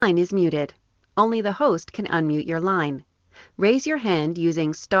Line is muted. Only the host can unmute your line. Raise your hand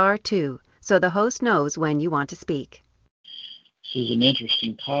using *2 so the host knows when you want to speak. This is an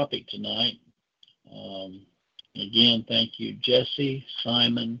interesting topic tonight. Again, thank you, Jesse,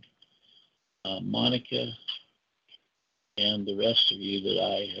 Simon, Monica, and the rest of you that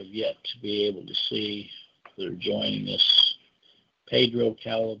I have yet to be able to see that are joining us. Pedro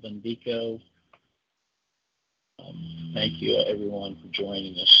Calabandico. Thank you, everyone, for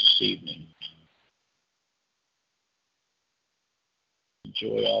joining us this evening.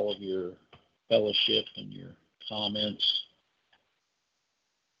 Enjoy all of your fellowship and your comments.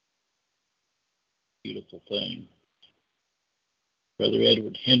 Beautiful thing. Brother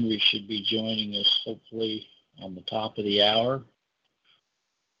Edward Hendrie should be joining us hopefully on the top of the hour.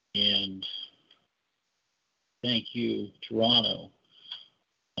 And thank you, Toronto,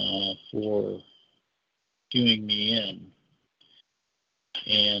 for queuing me in.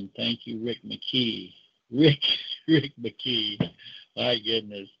 And thank you, Rick McKee. Rick McKee. My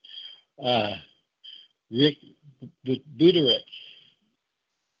goodness. Rick Butoric.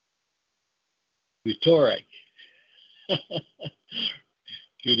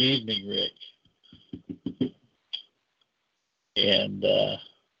 Good evening, Rick. And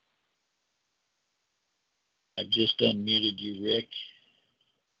I've just unmuted you, Rick,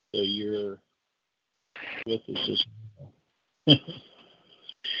 so you're with us as well.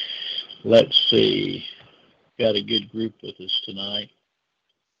 Let's see. Got a good group with us tonight.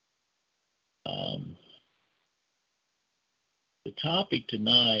 The topic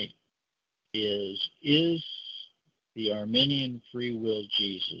tonight is the Arminian free will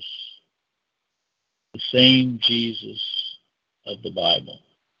Jesus the same Jesus of the Bible?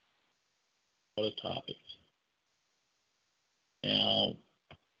 What a topic. Now,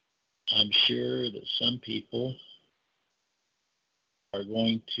 I'm sure that some people are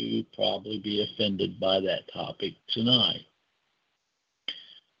going to probably be offended by that topic tonight.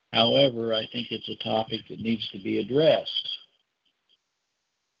 However, I think it's a topic that needs to be addressed.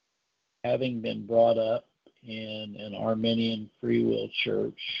 Having been brought up in an Arminian free will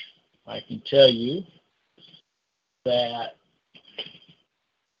church, I can tell you that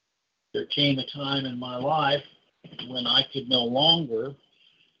there came a time in my life when I could no longer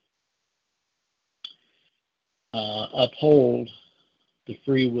uphold the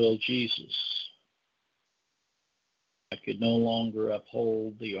free will Jesus. I could no longer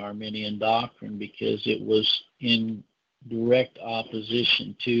uphold the Arminian doctrine because it was in direct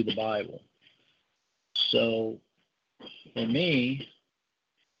opposition to the Bible. So, for me,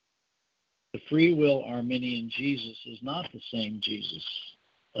 the free will Arminian Jesus is not the same Jesus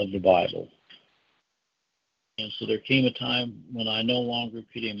of the Bible. And so there came a time when I no longer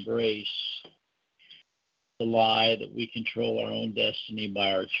could embrace the lie that we control our own destiny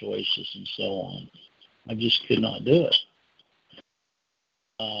by our choices and so on. I just could not do it.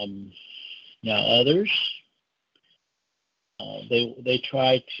 Now others, they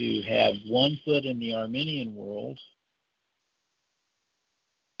try to have one foot in the Arminian world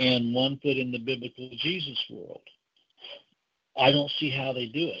and one foot in the biblical Jesus world. I don't see how they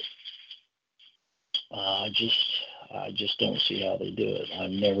do it. I just don't see how they do it.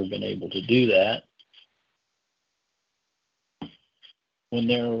 I've never been able to do that. When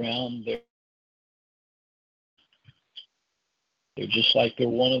they're around, they're just like they're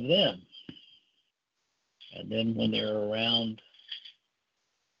one of them. And then when they're around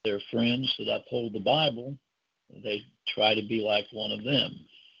their friends that uphold the Bible, they try to be like one of them.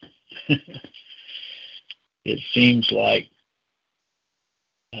 It seems like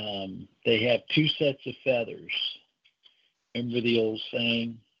they have two sets of feathers. Remember the old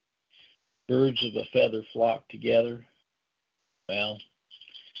saying, birds of a feather flock together? Well,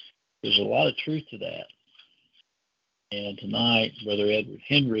 there's a lot of truth to that. And tonight, Brother Edward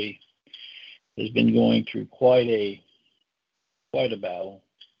Hendrie has been going through quite a battle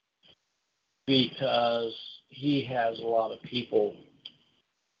because he has a lot of people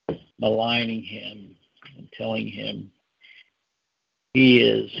maligning him and telling him he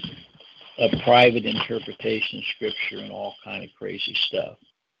is a private interpretation of Scripture and all kind of crazy stuff.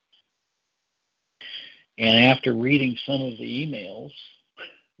 And after reading some of the emails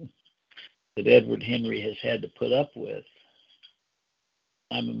that Edward Hendrie has had to put up with,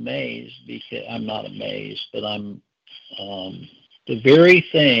 I'm amazed because I'm not amazed, but I'm the very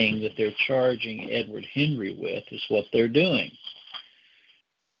thing that they're charging Edward Hendrie with is what they're doing.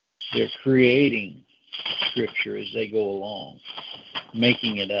 They're creating Scripture as they go along,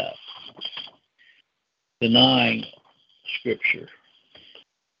 making it up, denying Scripture.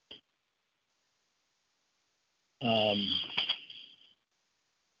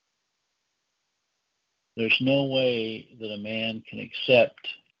 There's no way that a man can accept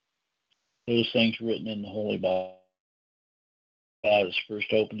those things written in the Holy Bible. God is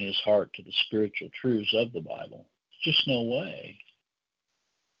first opening his heart to the spiritual truths of the Bible. There's just no way.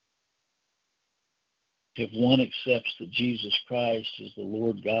 If one accepts that Jesus Christ is the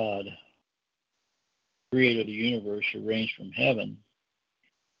Lord God, creator of the universe, arranged from heaven,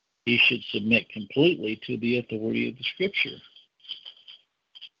 he should submit completely to the authority of the Scripture.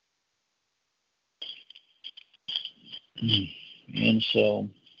 And so,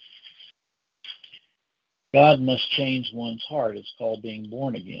 God must change one's heart. It's called being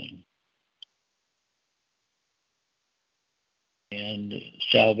born again. And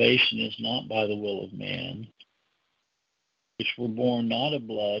salvation is not by the will of man, which were born not of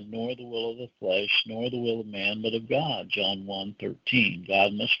blood, nor the will of the flesh, nor the will of man, but of God, John 1:13.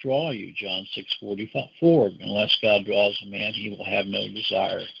 God must draw you, John 6:44. Unless God draws a man, he will have no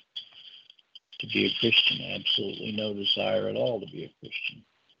desire to be a Christian, absolutely no desire at all to be a Christian.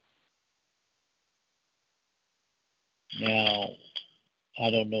 Now, I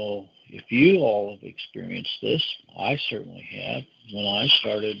don't know if you all have experienced this. I certainly have. When I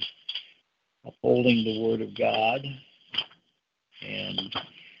started upholding the Word of God and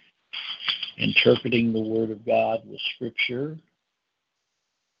interpreting the Word of God with Scripture,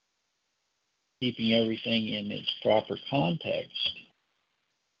 keeping everything in its proper context,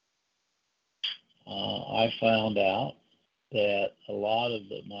 I found out that a lot of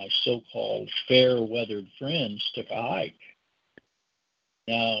my so-called fair-weathered friends took a hike.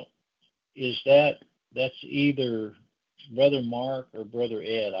 Now, that's either Brother Mark or Brother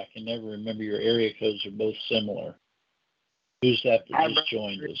Ed? I can never remember. Your area codes are both similar. Who's that just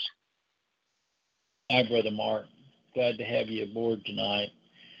joined us? Hi, Brother Mark. Glad to have you aboard tonight.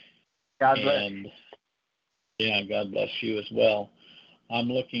 God bless. And yeah, God bless you as well. I'm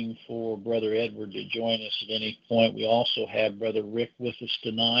looking for Brother Edward to join us at any point. We also have Brother Rick with us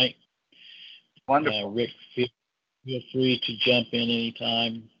tonight. Wonderful. Rick, feel free to jump in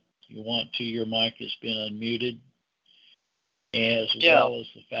anytime you want to. Your mic has been unmuted. As well as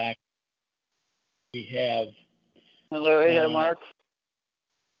the fact we have... Hello, Mark.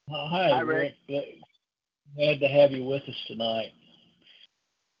 Hi, Rick. Glad to have you with us tonight.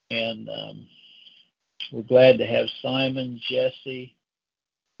 And we're glad to have Simon, Jesse,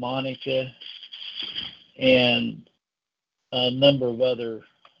 Monica, and a number of other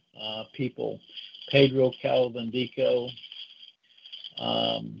people. Pedro Calvandico,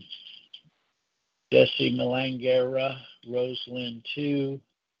 Jesse Melangera, Rosalind too,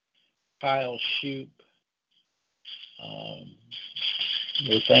 Kyle Shoup.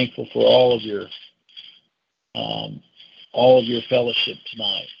 We're thankful for all of your fellowship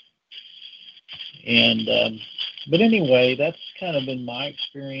tonight. And but anyway, that's kind of been my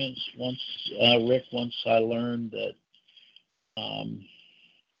experience. Once I learned that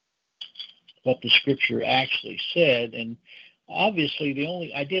what the Scripture actually said, and obviously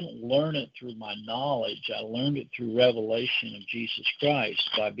I didn't learn it through my knowledge. I learned it through revelation of Jesus Christ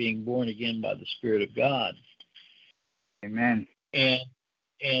by being born again by the Spirit of God. Amen.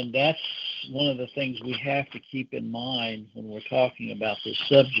 And that's one of the things we have to keep in mind when we're talking about this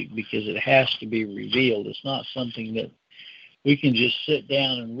subject, because it has to be revealed. It's not something that we can just sit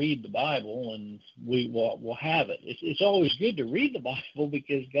down and read the Bible and we'll have it. It's always good to read the Bible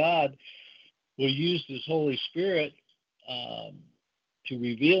because God will use His Holy Spirit to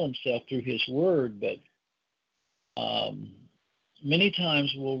reveal Himself through His Word. But many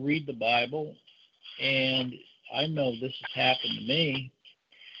times we'll read the Bible, and I know this has happened to me.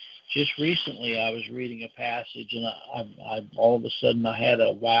 Just recently, I was reading a passage, and I all of a sudden I had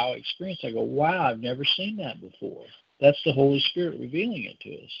a wow experience. I go, wow, I've never seen that before. That's the Holy Spirit revealing it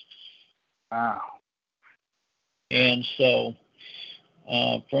to us. Wow. And so,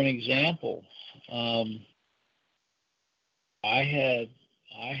 for an example, I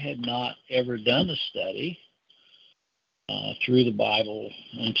had not ever done a study through the Bible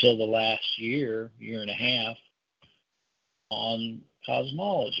until the last year and a half on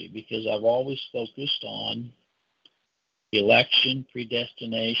cosmology, because I've always focused on election,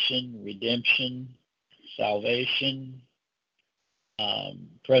 predestination, redemption, salvation,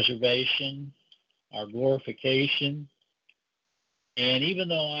 preservation, our glorification. And even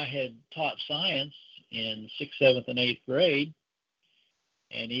though I had taught science in 6th, 7th, and 8th grade,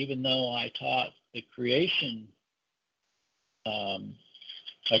 and even though I taught the creation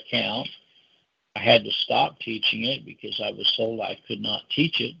account, I had to stop teaching it because I was told I could not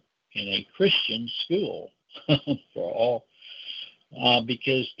teach it in a Christian school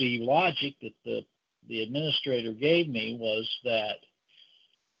because the logic that the administrator gave me was that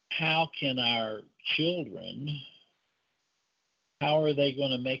how can our children, how are they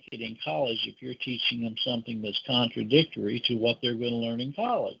going to make it in college if you're teaching them something that's contradictory to what they're going to learn in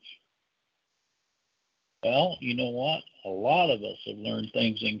college? Well, you know what? A lot of us have learned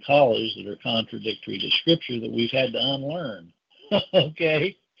things in college that are contradictory to Scripture that we've had to unlearn.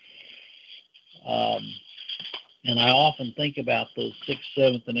 Okay? And I often think about those 6th,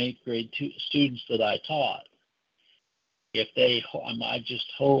 7th, and 8th grade students that I taught. If they, I just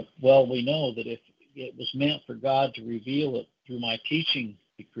hope, well, we know that if it was meant for God to reveal it through my teaching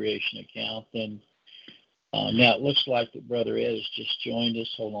the creation account, then now it looks like that Brother Ed has just joined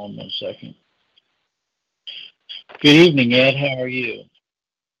us. Hold on 1 second. Good evening, Ed. How are you?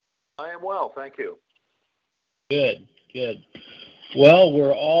 I am well, thank you. Good, good. Well,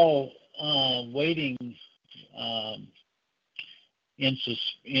 we're all waiting,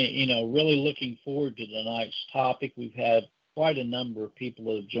 really looking forward to tonight's topic. We've had quite a number of people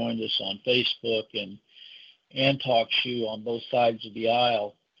that have joined us on Facebook and TalkShoe on both sides of the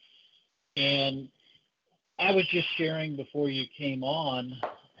aisle. And I was just sharing before you came on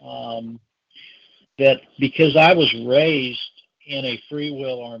that because I was raised in a free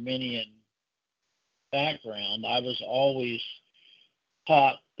will Arminian background, I was always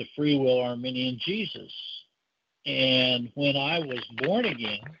taught the free will Arminian Jesus. And when I was born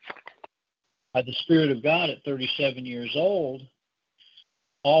again by the Spirit of God at 37 years old,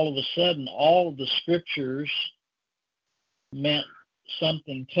 all of a sudden, all of the scriptures meant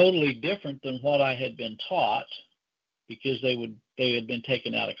something totally different than what I had been taught, because they had been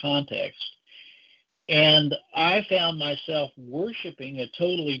taken out of context. And I found myself worshiping a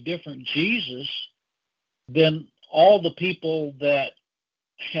totally different Jesus than all the people that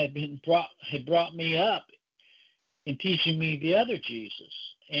had brought me up in teaching me the other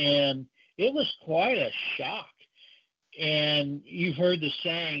Jesus. And it was quite a shock. And you've heard the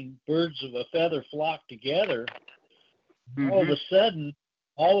saying, birds of a feather flock together. Mm-hmm. All of a sudden,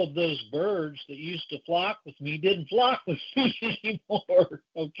 all of those birds that used to flock with me didn't flock with me anymore.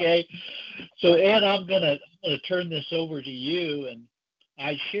 Okay? So, Ed, I'm gonna turn this over to you, and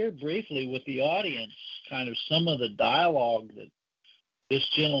I shared briefly with the audience kind of some of the dialogue that this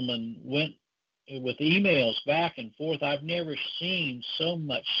gentleman went with, emails back and forth. I've never seen so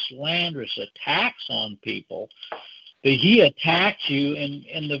much slanderous attacks on people. That he attacked you,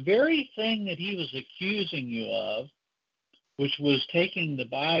 and the very thing that he was accusing you of, which was taking the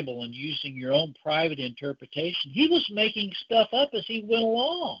Bible and using your own private interpretation, he was making stuff up as he went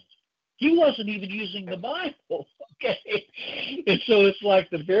along. He wasn't even using the Bible, okay? And so it's like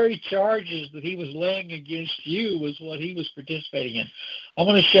the very charges that he was laying against you was what he was participating in. I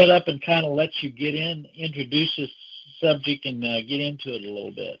want to shut up and kind of let you introduce this subject and get into it a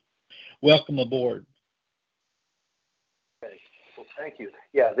little bit. Welcome aboard. Okay. Well, thank you.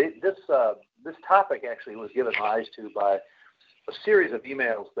 Yeah, this topic actually was given rise to by a series of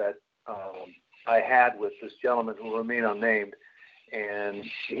emails that I had with this gentleman who will remain unnamed. And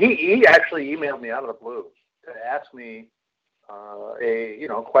he actually emailed me out of the blue to ask me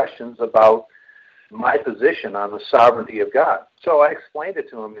questions about my position on the sovereignty of God. So I explained it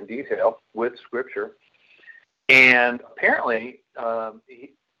to him in detail with Scripture, and apparently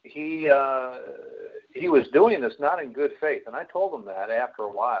he was doing this not in good faith. And I told him that after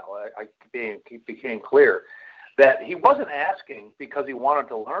a while, it became clear that he wasn't asking because he wanted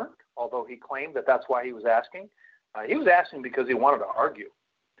to learn, although he claimed that that's why he was asking. He was asking because he wanted to argue,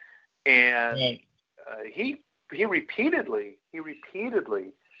 and he repeatedly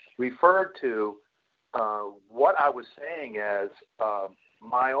referred to what I was saying as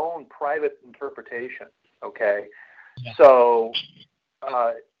my own private interpretation. Okay, yeah. So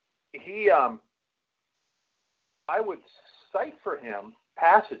I would cite for him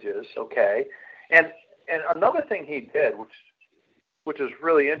passages. Okay, and another thing he did, which is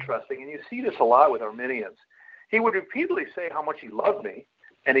really interesting, and you see this a lot with Arminians. He would repeatedly say how much he loved me,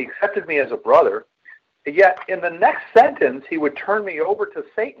 and he accepted me as a brother, yet in the next sentence, he would turn me over to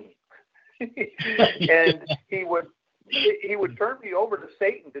Satan. And he would turn me over to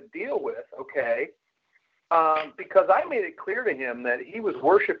Satan to deal with, okay, because I made it clear to him that he was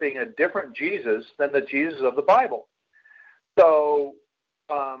worshiping a different Jesus than the Jesus of the Bible. So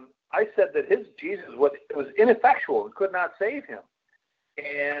I said that his Jesus was ineffectual and could not save him.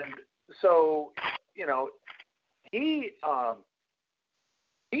 And so,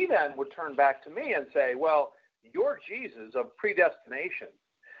 he then would turn back to me and say, well, your Jesus of predestination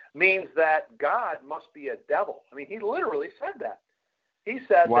means that God must be a devil. I mean, he literally said that. He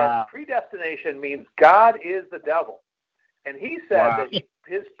said that predestination means God is the devil. And he said that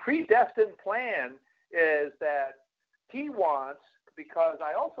his predestined plan is that he wants because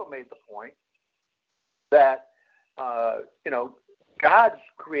I also made the point that, God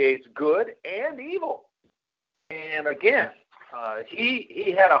creates good and evil. And again,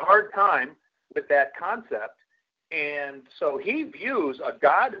 he had a hard time with that concept. And so he views a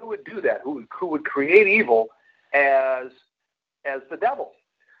God who would do that, who would create evil, as the devil.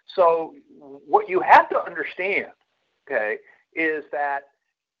 So what you have to understand, okay, is that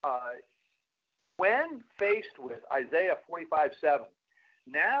when faced with Isaiah 45:7,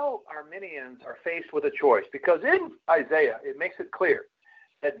 now Arminians are faced with a choice, because in Isaiah it makes it clear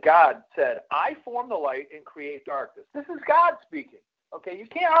that God said, I form the light and create darkness. This is God speaking. Okay, you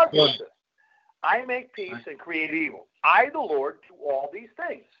can't argue with this. I make peace and create evil. I, the Lord, do all these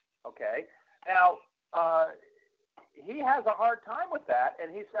things. Okay, now he has a hard time with that,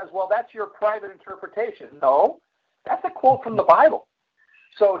 and he says, well, that's your private interpretation. No, that's a quote from the Bible.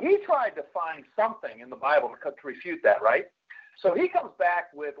 So he tried to find something in the Bible to refute that, right? So he comes back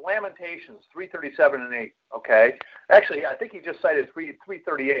with Lamentations 3:37 and 8, okay? Actually, I think he just cited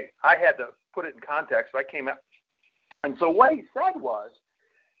 3:38. I had to put it in context, so I came up. And so what he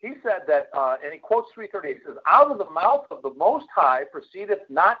said that, and he quotes 3:38, he says, out of the mouth of the Most High proceedeth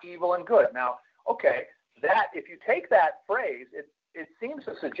not evil and good. Now, okay, that if you take that phrase, it seems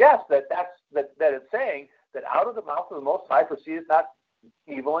to suggest that it's saying that out of the mouth of the Most High proceedeth not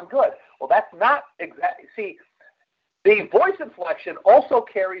evil and good. Well, that's not exactly. See, the voice inflection also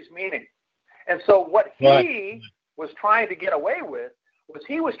carries meaning. And so what he was trying to get away with was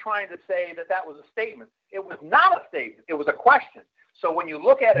he was trying to say that was a statement. It was not a statement. It was a question. So when you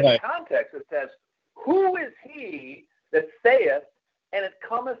look at it in context, it says, who is he that saith, and it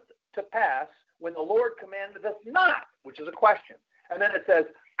cometh to pass when the Lord commanded us not, which is a question. And then it says,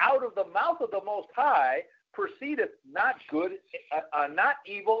 out of the mouth of the Most High proceedeth not good, not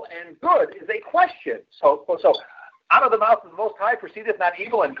evil and good is a question. So out of the mouth of the Most High proceedeth not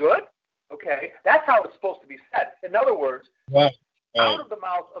evil and good? Okay, that's how it's supposed to be said. In other words, out of the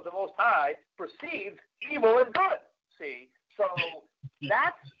mouth of the Most High proceeds evil and good. See, so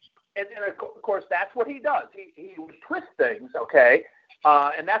that's, and of course, that's what he does. He would twist things, okay,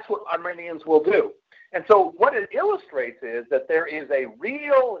 and that's what Arminians will do. And so what it illustrates is that there is a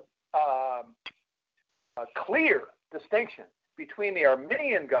real a clear distinction between the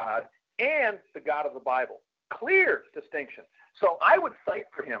Arminian God and the God of the Bible. Clear distinction. So I would cite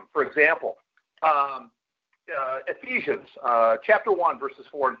for him, for example, Ephesians chapter 1, verses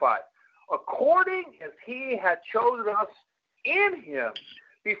 4 and 5. According as he had chosen us in him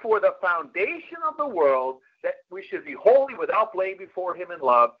before the foundation of the world, that we should be holy without blame before him in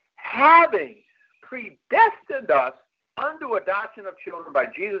love, having predestined us unto adoption of children by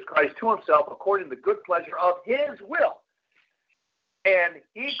Jesus Christ to himself, according to the good pleasure of his will. And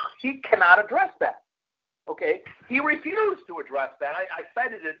he cannot address that. Okay? He refused to address that. I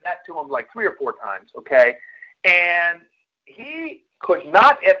cited that to him like 3 or 4 times, okay? And he could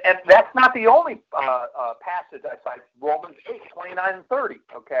not, and that's not the only passage I cite, Romans 8:29 and 30,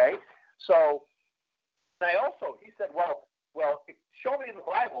 okay? So, he said, well, show me in the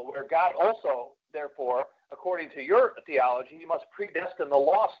Bible where God also, therefore, according to your theology, he must predestine the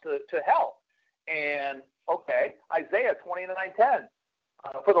lost to hell. And, okay, Isaiah 29:10.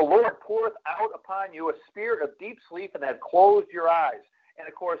 For the Lord poureth out upon you a spirit of deep sleep and hath closed your eyes. And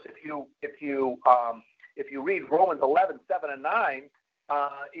of course, if you read Romans 11:7 and 9,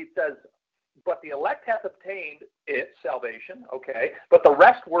 it says, but the elect hath obtained its salvation, okay, but the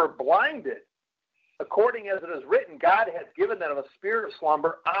rest were blinded. According as it is written, God has given them a spirit of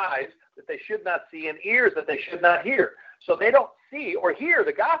slumber, eyes that they should not see, and ears that they should not hear. So they don't see or hear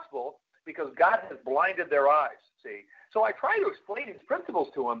the gospel because God has blinded their eyes, see. So I tried to explain these principles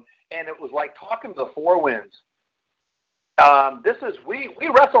to him, and it was like talking to the 4 winds. We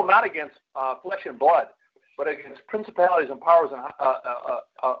wrestle not against flesh and blood, but against principalities and powers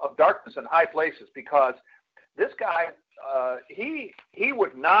of darkness in high places, because this guy, he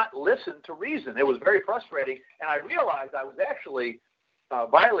would not listen to reason. It was very frustrating, and I realized I was actually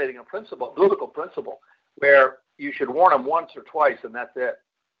violating a biblical principle, where you should warn him once or twice, and that's it.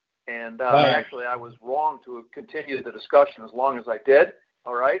 And actually, I was wrong to continue the discussion as long as I did.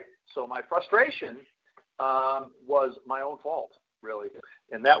 All right. So my frustration was my own fault, really,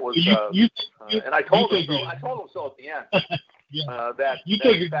 and that was. And I told him so. I told him so at the end. That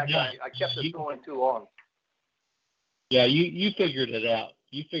in fact I kept it going too long. Yeah, you figured it out.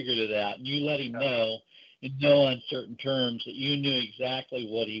 You figured it out, and you let him know in no uncertain terms that you knew exactly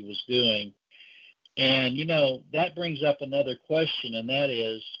what he was doing. And that brings up another question, and that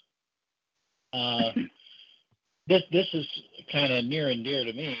is. This is kind of near and dear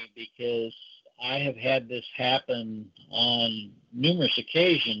to me, because I have had this happen on numerous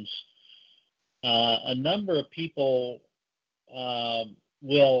occasions. A number of people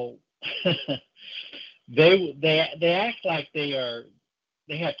will they act like they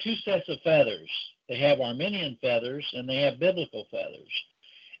have two sets of feathers. They have Arminian feathers and they have biblical feathers.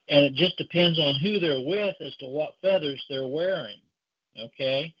 And it just depends on who they're with as to what feathers they're wearing.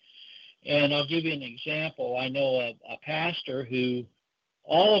 Okay? And I'll give you an example. I know a pastor who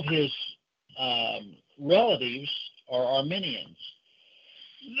all of his relatives are Arminians.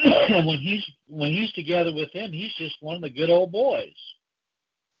 And when he's together with them, he's just one of the good old boys.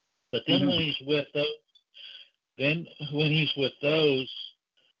 But then when he's with those,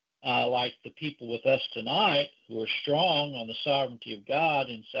 like the people with us tonight, who are strong on the sovereignty of God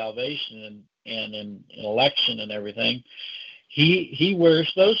in salvation and in election and everything, he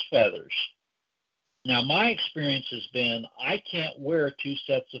wears those feathers. Now, my experience has been I can't wear two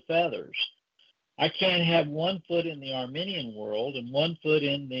sets of feathers. I can't have one foot in the Arminian world and one foot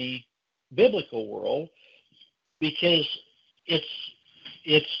in the biblical world because it's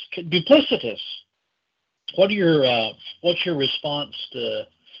duplicitous. What's your response to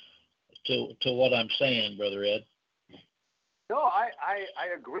what I'm saying, Brother Ed? No, I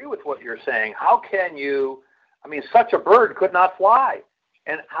agree with what you're saying. How can you? I mean, such a bird could not fly,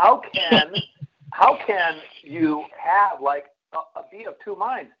 and how can you have like a be of two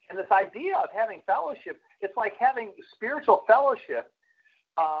minds? And this idea of having fellowship, it's like having spiritual fellowship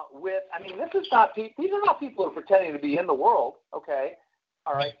with. I mean, these are not people who are pretending to be in the world. Okay,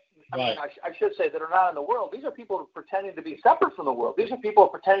 all right. Right. I mean, I should say that are not in the world. These are people who are pretending to be separate from the world. These are people who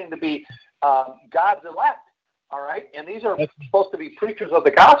are pretending to be God's elect. All right, and these are supposed to be preachers of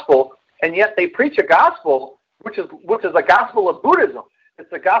the gospel, and yet they preach a gospel which is a gospel of Buddhism.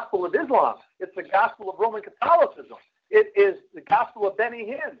 It's the gospel of Islam. It's the gospel of Roman Catholicism. It is the gospel of Benny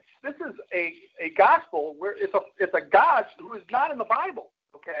Hinn. This is a gospel where it's a God who is not in the Bible.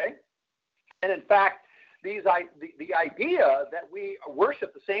 Okay, and in fact, the idea that we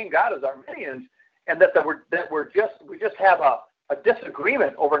worship the same God as Arminians and that we just have a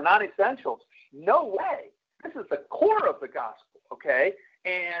disagreement over non-essentials. No way. This is the core of the gospel. Okay,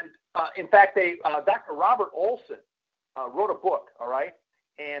 and in fact, Dr. Robert Olson wrote a book. All right.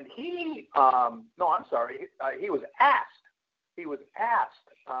 And he was asked. He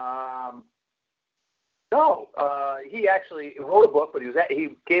actually wrote a book, but he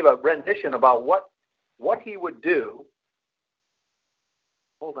gave a rendition about what he would do.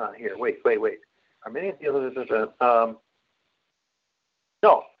 Hold on here. Wait.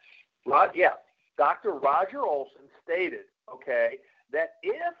 Dr. Roger Olson stated, okay, that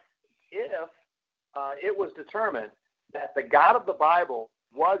if it was determined that the God of the Bible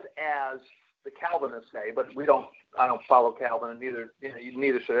was as the Calvinists say, but I don't follow Calvin, and neither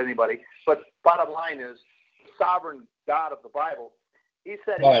should anybody. But bottom line is, the sovereign God of the Bible. He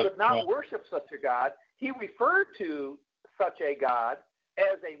said he could not worship such a God. He referred to such a God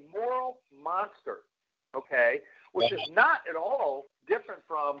as a moral monster, okay, which is not at all different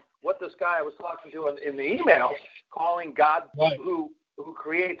from what this guy I was talking to in the email, calling God who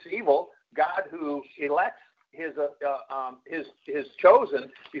creates evil, God who elects his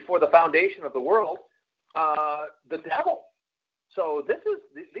chosen before the foundation of the world, the devil. So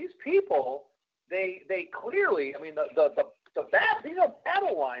these people, they clearly, I mean, these are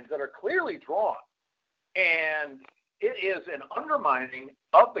battle lines that are clearly drawn, and it is an undermining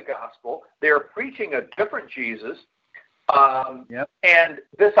of the gospel. They're preaching a different Jesus, and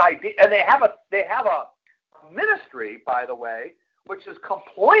this idea, and they have a ministry, by the way, which is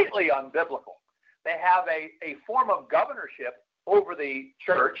completely unbiblical. They have a form of governorship over the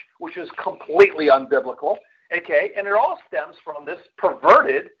church, which is completely unbiblical, okay? And it all stems from this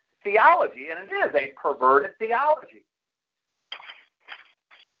perverted theology, and it is a perverted theology.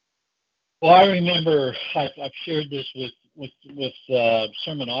 Well, I remember I've shared this with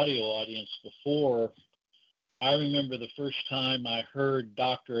sermon audio audience before. I remember the first time I heard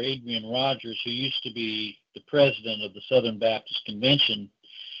Dr. Adrian Rogers, who used to be the president of the Southern Baptist Convention,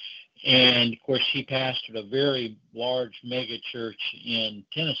 and, of course, he pastored a very large mega church in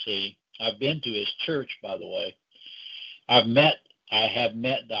Tennessee. I've been to his church, by the way. I have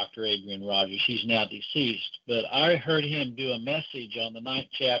met Dr. Adrian Rogers. He's now deceased. But I heard him do a message on the 9th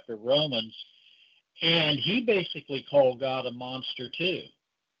chapter of Romans, and he basically called God a monster, too.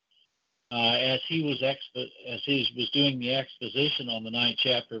 As he was doing the exposition on the 9th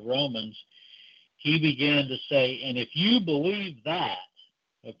chapter of Romans, he began to say, and if you believe that,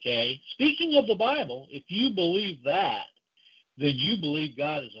 okay, speaking of the Bible, if you believe that, then you believe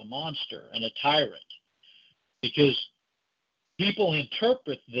God is a monster and a tyrant. Because people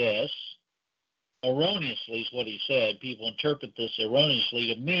interpret this erroneously is what he said. People interpret this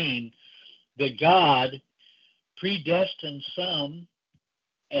erroneously to mean that God predestines some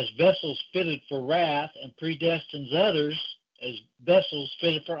as vessels fitted for wrath and predestines others as vessels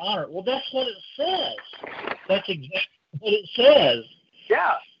fitted for honor. Well, that's what it says. That's exactly what it says.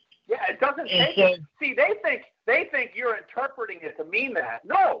 Yeah. Yeah, it doesn't take so, it. See, they think you're interpreting it to mean that.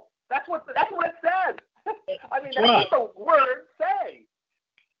 No, that's what it says. I mean, that's right. what the words say.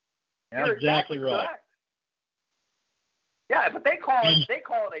 Yeah, you're exactly right. Correct. Yeah, but they call it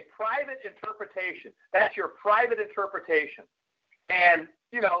a private interpretation. That's your private interpretation. And,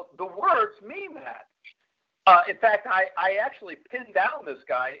 the words mean that. In fact, I actually pinned down this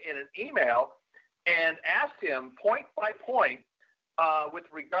guy in an email and asked him point by point with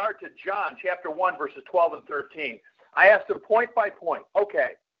regard to John chapter 1, verses 12 and 13. I asked him point by point,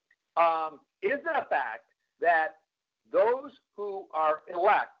 okay, is it a fact that those who are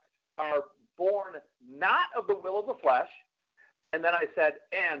elect are born not of the will of the flesh? And then I said,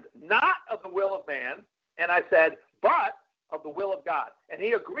 and not of the will of man. And I said, but of the will of God. And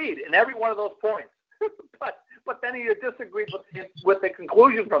he agreed in every one of those points. but then he disagreed with the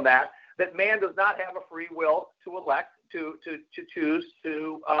conclusion from that man does not have a free will to elect, to choose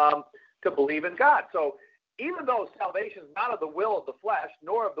to believe in God. So even though salvation is not of the will of the flesh,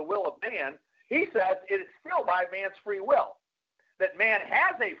 nor of the will of man, he says it is still by man's free will. That man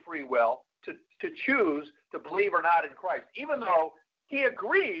has a free will to choose to believe or not in Christ, even though he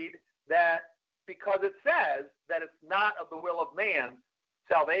agreed that because it says that it's not of the will of man,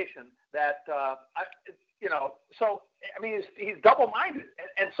 salvation, that, so, I mean, he's double-minded.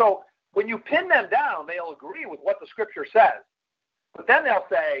 And so when you pin them down, they'll agree with what the Scripture says. But then they'll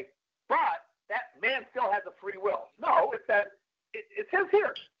say, but that man still has a free will. No, it says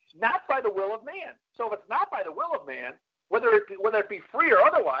here, not by the will of man. So if it's not by the will of man, whether it be free or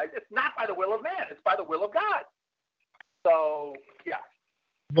otherwise, it's not by the will of man. It's by the will of God. So, yeah.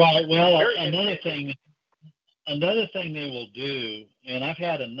 Right. Well, another thing they will do, and I've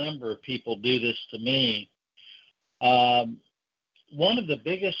had a number of people do this to me, one of the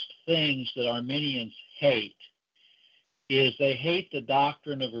biggest things that Arminians hate is they hate the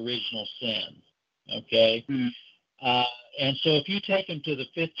doctrine of original sin, okay? And so if you take them to the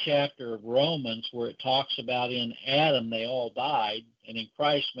 5th chapter of Romans, where it talks about in Adam they all died, and in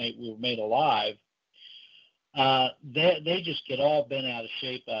Christ we were made alive, they just get all bent out of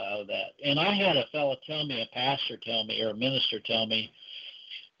shape out of that. And I had a fellow tell me, a pastor tell me, or a minister tell me,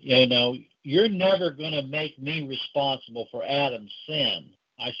 you're never going to make me responsible for Adam's sin.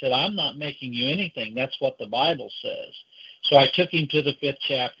 I said, I'm not making you anything. That's what the Bible says. So I took him to the 5th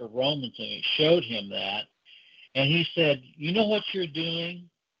chapter of Romans and showed him that. And he said, you know what you're doing?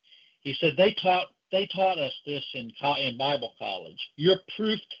 He said, they taught us this in Bible college. You're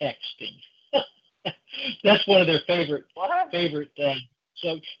proof texting. That's one of their favorite things.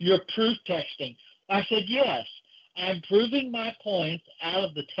 So you're proof texting. I said, yes, I'm proving my points out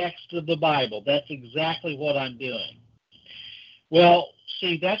of the text of the Bible. That's exactly what I'm doing. Well,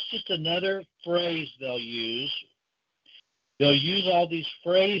 see, that's just another phrase they'll use. They'll use all these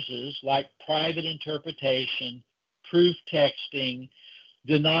phrases like private interpretation, proof texting,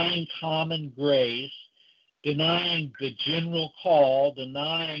 denying common grace, denying the general call,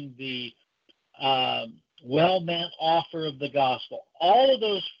 denying the well-meant offer of the gospel. All of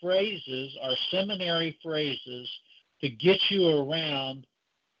those phrases are seminary phrases to get you around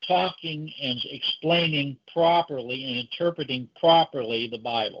talking and explaining properly and interpreting properly the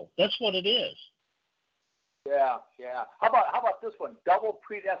Bible. That's what it is. Yeah. How about this one? Double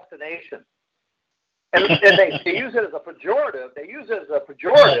predestination. And they use it as a pejorative. They use it as a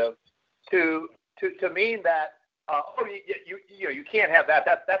pejorative to mean that you can't have that.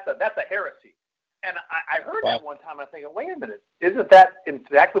 That's a heresy. And I heard that one time. I'm thinking, wait a minute, isn't that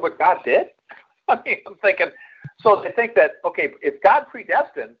exactly what God did? I mean, I'm thinking, so they think that, okay, if God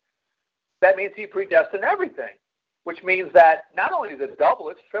predestined, that means he predestined everything, which means that not only is it double,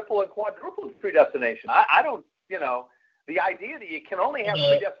 it's triple and quadruple predestination. I don't, the idea that you can only have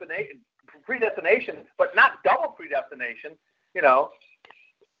predestination, but not double predestination, Well,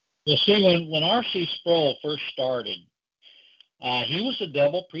 see, when R.C. Sproul first started, he was a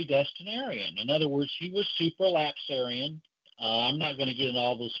double predestinarian. In other words, he was supralapsarian. I'm not going to get into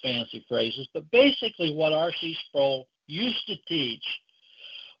all those fancy phrases, but basically what R.C. Sproul used to teach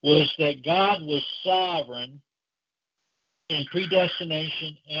was that God was sovereign in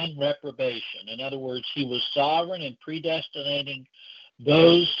predestination and reprobation. In other words, he was sovereign in predestinating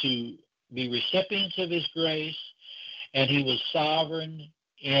those to be recipients of his grace, and he was sovereign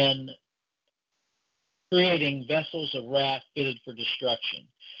in creating vessels of wrath fitted for destruction.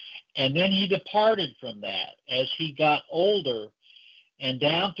 And then he departed from that. As he got older and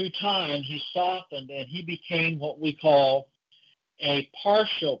down through time, he softened and he became what we call a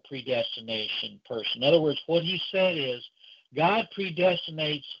partial predestination person. In other words, what he said is God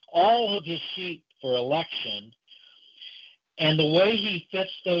predestinates all of his sheep for election, and the way he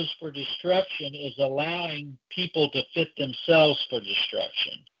fits those for destruction is allowing people to fit themselves for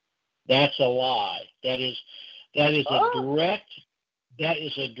destruction. That's a lie. That is a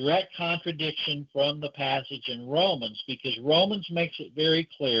direct contradiction from the passage in Romans, because Romans makes it very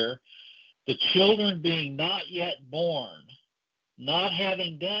clear the children being not yet born, not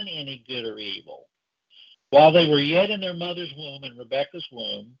having done any good or evil, while they were yet in their mother's womb, in Rebekah's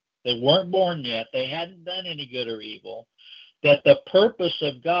womb, they weren't born yet, they hadn't done any good or evil, that the purpose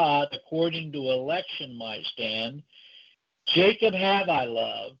of God, according to election, might stand. Jacob have I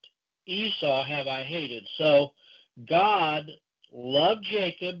loved, Esau have I hated. So God loved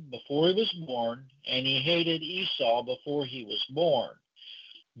Jacob before he was born, and he hated Esau before he was born.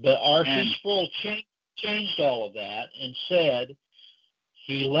 But R.C. Sproul changed all of that and said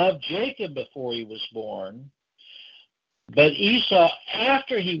he loved Jacob before he was born, but Esau,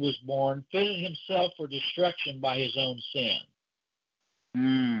 after he was born, fitted himself for destruction by his own sin.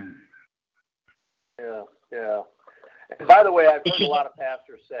 Yeah. And by the way, I've heard a lot of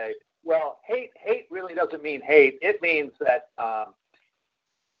pastors say, well, hate really doesn't mean hate. It means that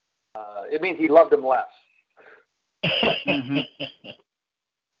it means he loved him less.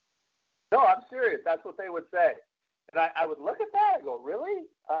 No, I'm serious. That's what they would say. And I would look at that and go, really?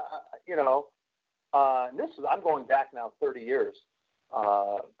 And I'm going back now 30 years.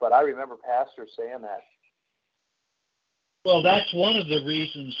 But I remember pastors saying that. Well, that's one of the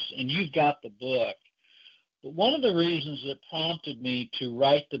reasons, and you've got the book, but one of the reasons that prompted me to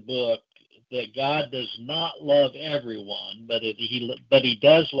write the book, that God does not love everyone, but he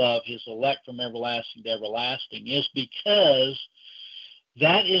does love his elect from everlasting to everlasting, is because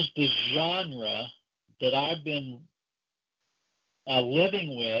that is the genre that I've been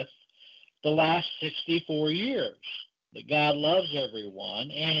living with the last 64 years, that God loves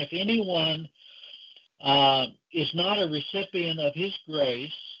everyone, and if anyone is not a recipient of his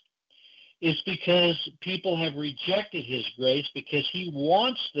grace, it's because people have rejected his grace, because he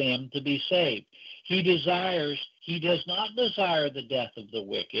wants them to be saved. He does not desire the death of the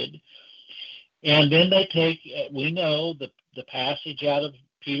wicked. And then they take, we know the passage out of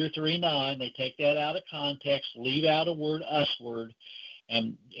Peter 3:9, they take that out of context, leave out a word, usward,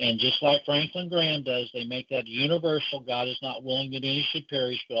 and just like Franklin Graham does, they make that universal. God is not willing that any should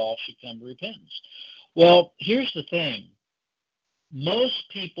perish, but all should come to repentance. Well, here's the thing. Most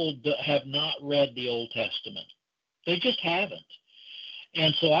people have not read the Old Testament. They just haven't.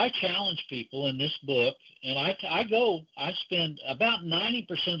 And so I challenge people in this book, and I spend about 90%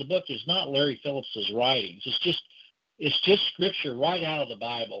 of the book is not Larry Phillips's writings. It's just scripture right out of the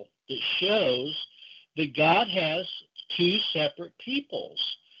Bible that shows that God has two separate peoples.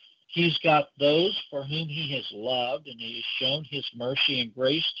 He's got those for whom he has loved and he has shown his mercy and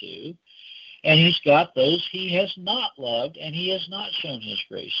grace to, and he's got those he has not loved and he has not shown his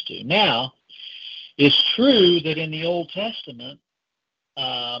grace to. Now, it's true that in the Old Testament,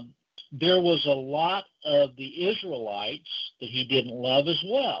 there was a lot of the Israelites that he didn't love as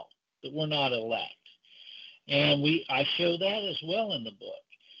well, that were not elect. And I show that as well in the book.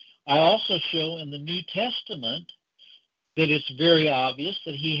 I also show in the New Testament that it's very obvious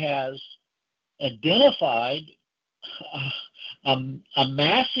that he has identified a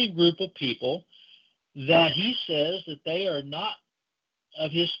massive group of people that he says that they are not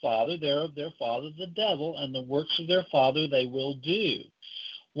of his father, they're of their father the devil, and the works of their father they will do.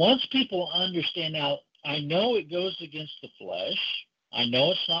 Once people understand, now I know it goes against the flesh, I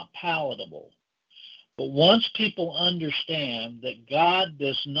know it's not palatable, but once people understand that God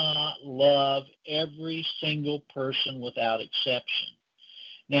does not love every single person without exception.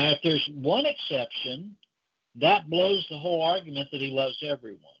 Now, if there's one exception, that blows the whole argument that he loves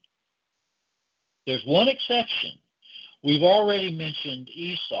everyone. There's one exception. We've already mentioned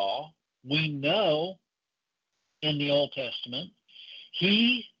Esau. We know in the Old Testament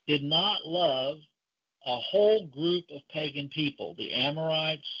he did not love a whole group of pagan people, the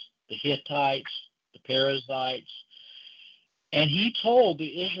Amorites, the Hittites, the Perizzites, and he told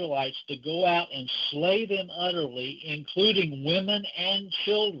the Israelites to go out and slay them utterly, including women and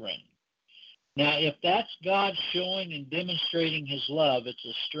children. Now, if that's God showing and demonstrating his love, it's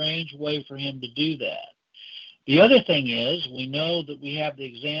a strange way for him to do that. The other thing is, we know that we have the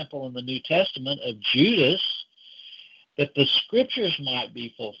example in the New Testament of Judas, that the scriptures might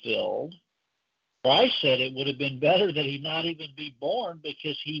be fulfilled, Christ said it would have been better that he not even be born,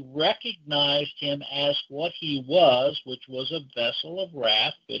 because he recognized him as what he was, which was a vessel of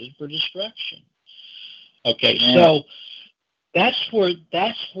wrath fitted for destruction. Okay, so that's where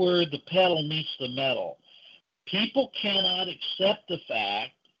the pedal meets the metal. People cannot accept the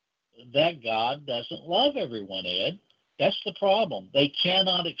fact that God doesn't love everyone, Ed. That's the problem. They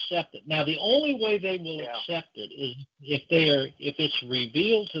cannot accept it. Now, the only way they will accept it is if it's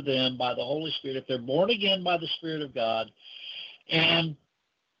revealed to them by the Holy Spirit, if they're born again by the Spirit of God. And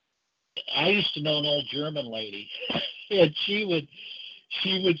I used to know an old German lady, and she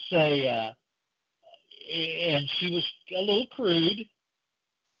would say, and she was a little crude,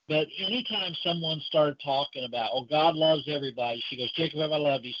 but anytime someone started talking about, oh, God loves everybody, she goes, Jacob, have I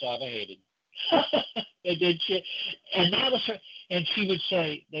loved you, so have I hated. And that was her. And she would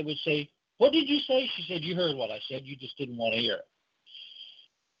say, they would say, what did you say? She said, you heard what I said. You just didn't want to hear it.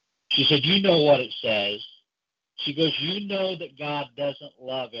 She said, you know what it says. She goes, you know that God doesn't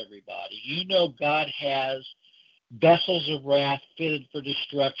love everybody. You know God has vessels of wrath fitted for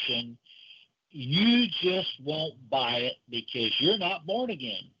destruction. You just won't buy it because you're not born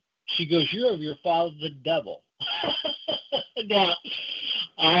again. She goes, you're of your father, the devil. Now,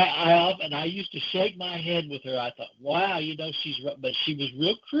 I used to shake my head with her. I thought, wow, she's right. But she was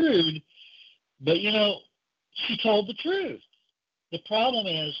real crude. But, she told the truth. The problem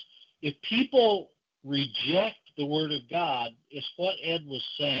is, if people reject the word of God, it's what Ed was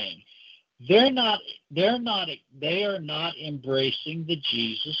saying. They are not embracing the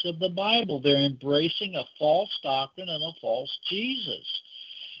Jesus of the Bible. They're embracing a false doctrine and a false Jesus.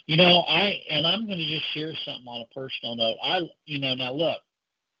 I'm going to just share something on a personal note. Now look,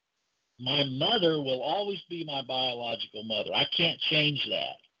 my mother will always be my biological mother. I can't change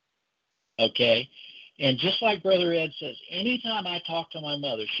that. Okay? And just like Brother Ed says, anytime I talk to my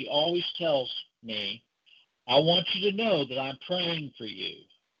mother, she always tells me, I want you to know that I'm praying for you.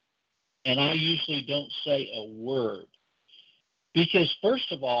 And I usually don't say a word. Because,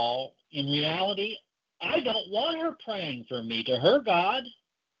 first of all, in reality, I don't want her praying for me to her God.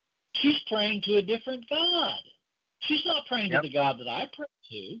 She's praying to a different God. She's not praying to the God that I pray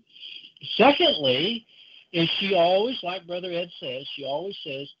to. Secondly, is she always, like Brother Ed says, she always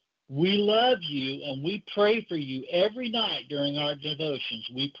says, we love you and we pray for you every night during our devotions.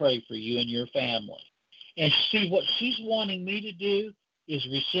 We pray for you and your family. And see, what she's wanting me to do is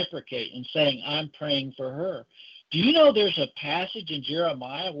reciprocate and saying, I'm praying for her. Do you know there's a passage in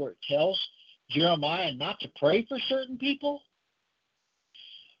Jeremiah where it tells Jeremiah not to pray for certain people?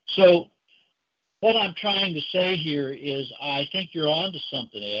 So what I'm trying to say here is I think you're on to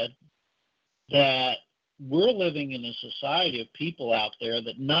something, Ed, that we're living in a society of people out there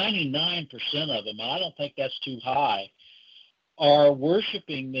that 99% of them, and I don't think that's too high, are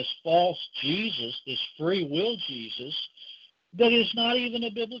worshiping this false Jesus, this free will Jesus, that is not even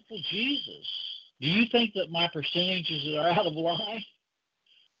a biblical Jesus. Do you think that my percentages are out of line?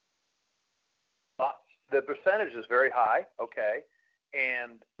 The percentage is very high, okay,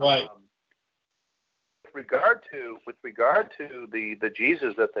 and right. With regard to the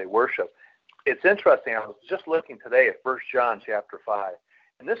Jesus that they worship, it's interesting. I was just looking today at 1 John chapter 5,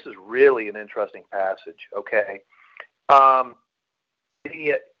 and this is really an interesting passage, okay?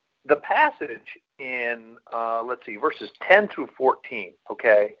 The passage in, verses 10 through 14,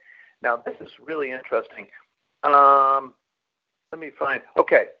 okay? Now, this is really interesting. Let me find,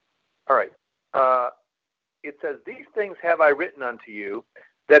 okay, all right. It says, these things have I written unto you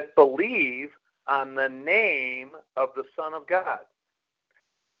that believe on the name of the Son of God.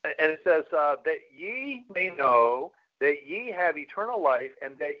 And it says, that ye may know that ye have eternal life,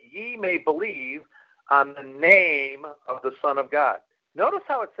 and that ye may believe on the name of the Son of God. Notice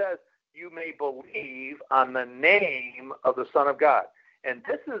how it says, you may believe on the name of the Son of God. And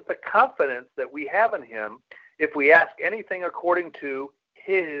this is the confidence that we have in him if we ask anything according to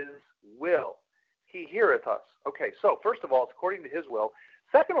his will. He heareth us. Okay, so first of all, it's according to his will.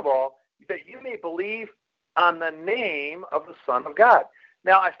 Second of all, that you may believe on the name of the Son of God.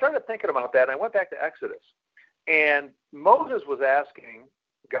 Now, I started thinking about that, and I went back to Exodus. And Moses was asking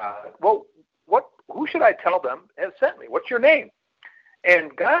God, well, who should I tell them has sent me? What's your name?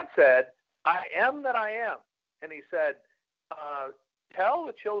 And God said, I am that I am. And he said, tell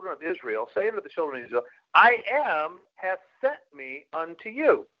the children of Israel, say unto the children of Israel, I am hath sent me unto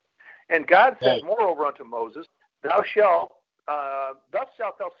you. And God said, moreover unto Moses, thus shalt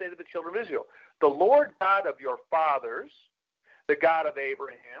thou say to the children of Israel, the Lord God of your fathers, the God of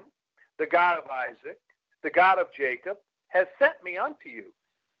Abraham, the God of Isaac, the God of Jacob, has sent me unto you.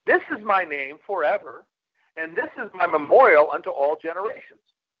 This is my name forever, and this is my memorial unto all generations.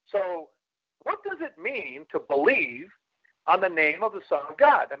 So what does it mean to believe on the name of the Son of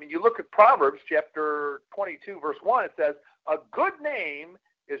God? I mean, you look at Proverbs chapter 22, verse 1, it says, a good name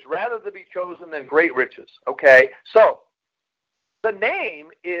is rather to be chosen than great riches. Okay, so the name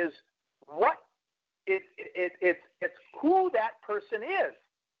is what it's who that person is.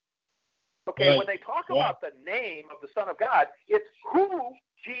 Okay, right. When they talk about the name of the Son of God, it's who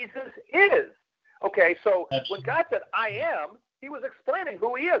Jesus is. Okay, so when God said, I am, he was explaining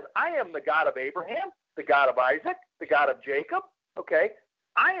who he is. I am the God of Abraham, the God of Isaac, the God of Jacob. Okay,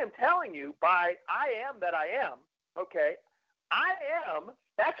 I am telling you by I am that I am. Okay, I am,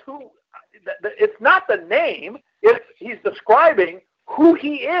 that's who, it's not the name, he's describing who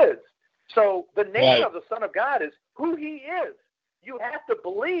he is. So the name of the Son of God is who he is. You have to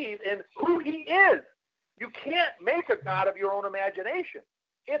believe in who he is. You can't make a God of your own imagination.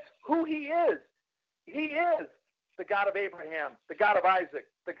 It's who he is. He is the God of Abraham, the God of Isaac,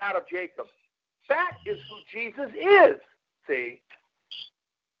 the God of Jacob. That is who Jesus is. See?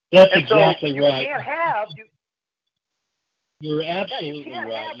 That's exactly right. You can't have... You're absolutely you can't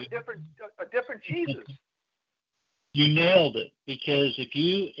right. have a different Jesus. You nailed it, because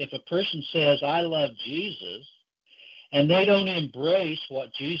if a person says, I love Jesus, and they don't embrace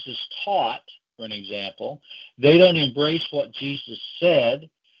what Jesus taught, for an example, they don't embrace what Jesus said,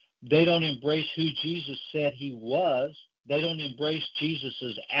 they don't embrace who Jesus said he was, they don't embrace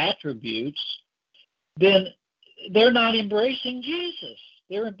Jesus' attributes, then they're not embracing Jesus.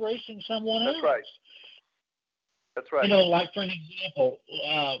 They're embracing someone else. That's right. That's right. You know, like for an example,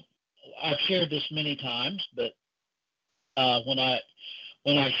 I've shared this many times, but when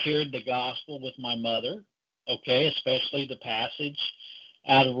I shared the gospel with my mother, okay, especially the passage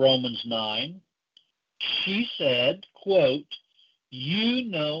out of Romans 9, she said, quote, you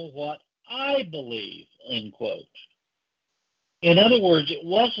know what I believe, end quote. In other words, it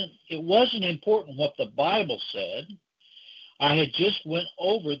wasn't important what the Bible said. I had just went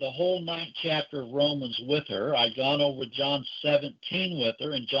over the whole 9th chapter of Romans with her. I'd gone over John 17 with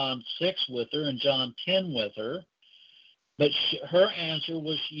her, and John 6 with her, and John 10 with her. But her answer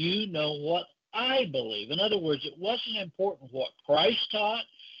was, you know what I believe. In other words, it wasn't important what Christ taught,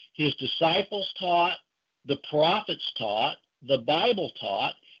 his disciples taught, the prophets taught, the Bible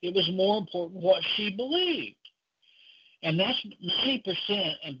taught. It was more important what she believed. And that's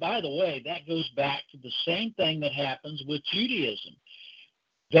 90%. And by the way, that goes back to the same thing that happens with Judaism.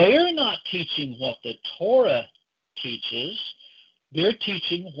 They're not teaching what the Torah teaches. They're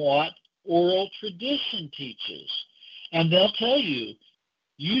teaching what oral tradition teaches. And they'll tell you,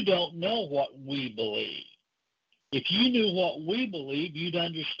 you don't know what we believe. If you knew what we believe, you'd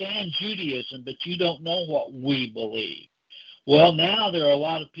understand Judaism, but you don't know what we believe. Well, now there are a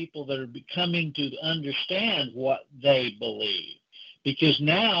lot of people that are coming to understand what they believe, because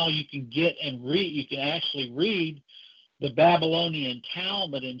now you can get and read, you can actually read the Babylonian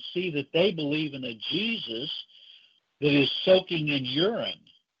Talmud and see that they believe in a Jesus that is soaking in urine,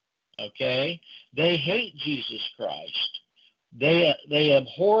 okay? They hate Jesus Christ. They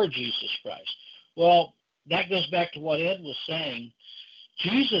abhor Jesus Christ. Well, that goes back to what Ed was saying.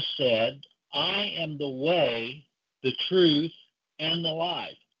 Jesus said, I am the way, the truth, and the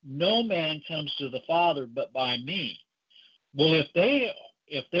life. No man comes to the Father but by me. Well,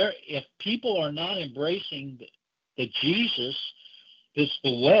 if people are not embracing the Jesus that's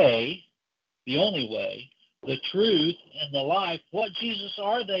the way, the only way, the truth, and the life, what Jesus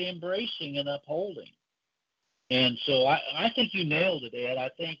are they embracing and upholding? And so I think you nailed it, Ed. I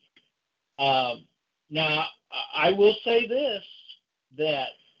think now I will say this, that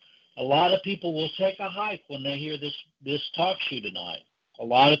a lot of people will take a hike when they hear this talk show tonight. A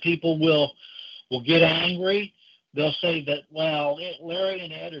lot of people will get angry. They'll say that, well, Larry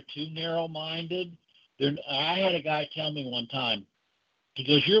and Ed are too narrow-minded. I had a guy tell me one time, he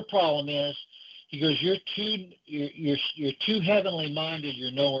goes, your problem is, he goes, you're too heavenly minded,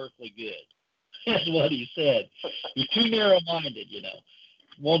 you're no earthly good. That's what he said. You're too narrow-minded, you know.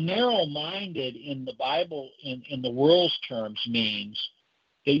 Well, narrow-minded in the Bible, in the world's terms, means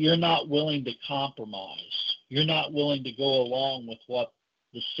that you're not willing to compromise. You're not willing to go along with what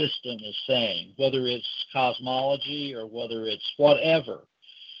the system is saying, whether it's cosmology or whether it's whatever.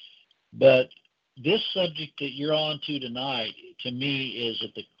 But this subject that you're on to tonight, to me, is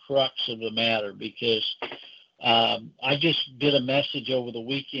at the crux of the matter, because I just did a message over the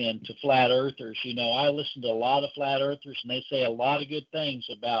weekend to flat earthers. You know, I listen to a lot of flat earthers, and they say a lot of good things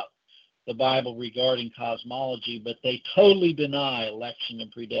about the Bible regarding cosmology, but they totally deny election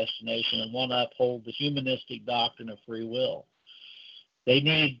and predestination and want to uphold the humanistic doctrine of free will. They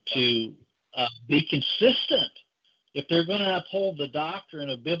need to be consistent if they're going to uphold the doctrine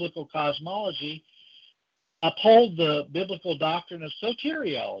of biblical cosmology, uphold the biblical doctrine of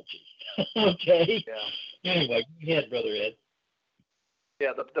soteriology. Okay. Yeah. Anyway, go ahead, Brother Ed.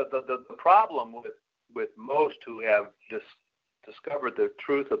 Yeah. The problem with most who have discovered the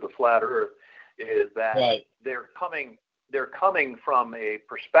truth of the flat Earth is that Right. they're coming from a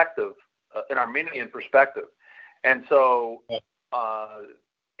perspective, an Arminian perspective, and so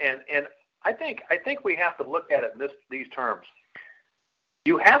and I think we have to look at it in these terms.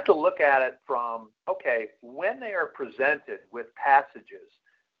 You have to look at it from, okay, when they are presented with passages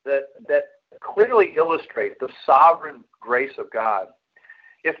that clearly illustrate the sovereign grace of God,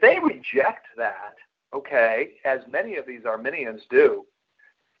 if they reject that, okay, as many of these Arminians do,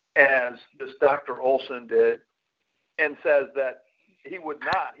 as this Dr. Olson did, and says that he would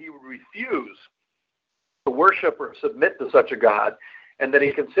refuse to worship or submit to such a God, and that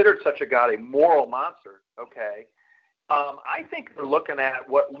he considered such a God a moral monster, okay, I think they're looking at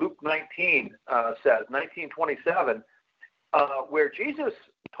what Luke 19 says, 19:27, where Jesus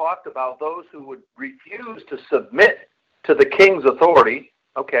talked about those who would refuse to submit to the king's authority,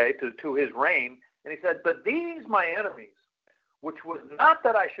 okay, to his reign. And he said, but these my enemies, which was not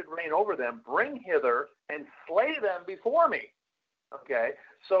that I should reign over them, bring hither and slay them before me. Okay,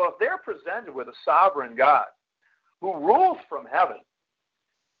 so if they're presented with a sovereign God who rules from heaven,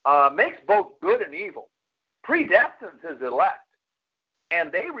 makes both good and evil, predestines his elect,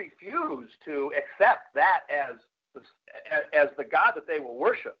 and they refuse to accept that as the God that they will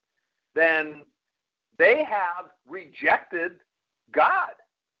worship, then they have rejected God.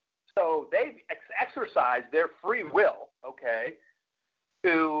 So they've exercised their free will, okay,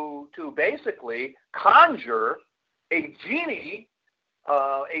 to basically conjure a genie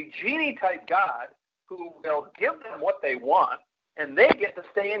type God who will give them what they want, and they get to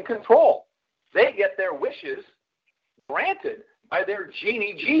stay in control. They get their wishes granted by their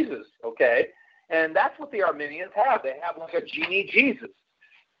genie Jesus, okay? And that's what the Arminians have. They have like a genie Jesus.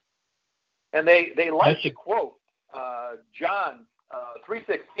 And they like to quote John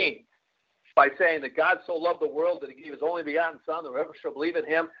 3:16 by saying that God so loved the world that he gave his only begotten Son, that whoever shall believe in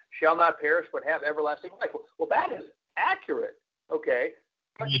him shall not perish but have everlasting life. Well, that is accurate, okay?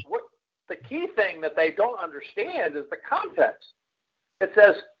 But what the key thing that they don't understand is the context. It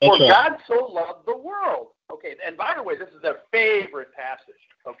says, for God so loved the world. Okay, and by the way, this is their favorite passage,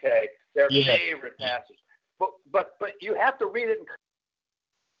 okay? Their favorite passage. But you have to read it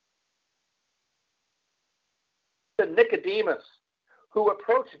in Nicodemus, who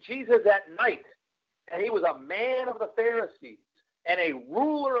approached Jesus at night, and he was a man of the Pharisees and a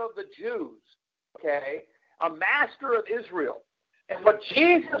ruler of the Jews, okay, a master of Israel. And what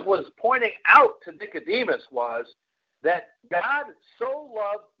Jesus was pointing out to Nicodemus was that God so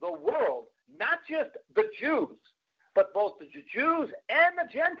loved the world, not just the Jews, but both the Jews and the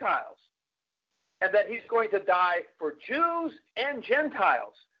Gentiles, and that he's going to die for Jews and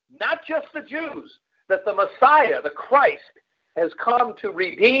Gentiles, not just the Jews, that the Messiah, the Christ, has come to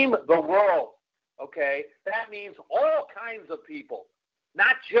redeem the world, okay? That means all kinds of people,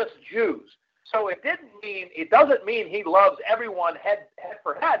 not just Jews. So it doesn't mean he loves everyone head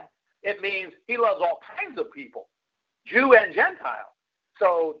for head. It means he loves all kinds of people, Jew and Gentile.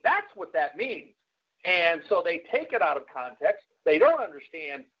 So that's what that means. And so they take it out of context. They don't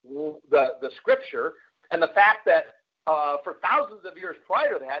understand the scripture and the fact that for thousands of years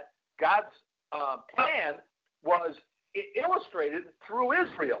prior to that, God's plan was illustrated through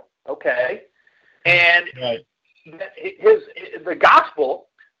Israel, okay? And the gospel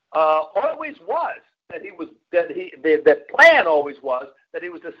always was that plan always was that he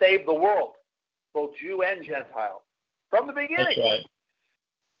was to save the world, both Jew and Gentile, from the beginning. That's right.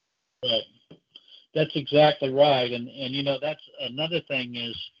 Right. That's exactly right. And you know, that's another thing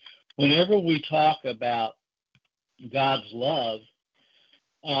is whenever we talk about God's love,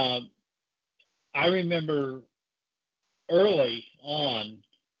 I remember early on,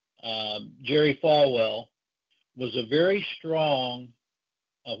 Jerry Falwell was a very strong,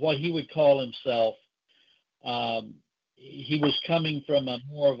 what he would call himself, he was coming from a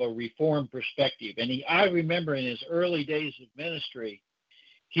more of a reformed perspective. And I remember in his early days of ministry,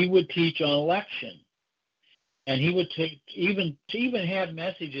 he would teach on election. And he would even have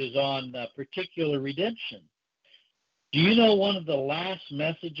messages on particular redemption. Do you know one of the last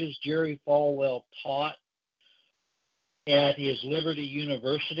messages Jerry Falwell taught at his Liberty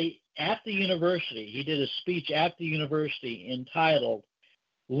University? At the university, he did a speech at the university entitled,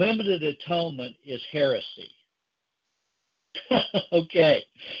 "Limited Atonement is Heresy." Okay.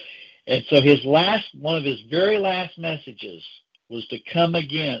 And so one of his very last messages was to come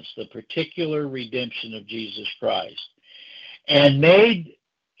against the particular redemption of Jesus Christ. And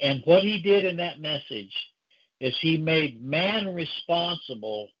what he did in that message is he made man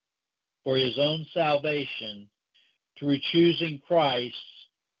responsible for his own salvation through choosing Christ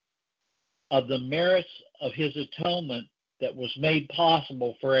of the merits of his atonement that was made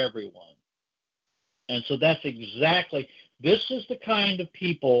possible for everyone. And so this is the kind of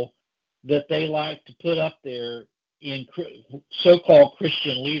people that they like to put up there in so-called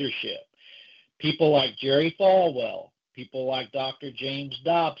Christian leadership. People like Jerry Falwell, people like Dr. James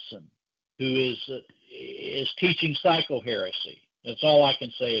Dobson, who is teaching psychoheresy. That's all I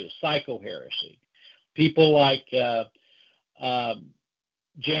can say is psychoheresy. People like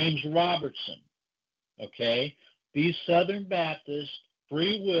James Robertson, okay? These Southern Baptist,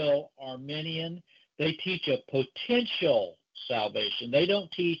 free will, Arminian, they teach a potential salvation. They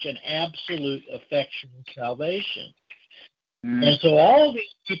don't teach an absolute effectual salvation. And so all of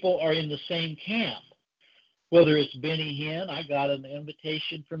these people are in the same camp. Whether it's Benny Hinn, I got an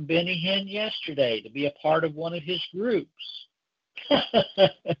invitation from Benny Hinn yesterday to be a part of one of his groups.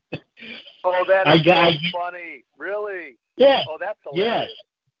 Oh, that is so funny. Really? Yeah. Oh, that's hilarious. Yes.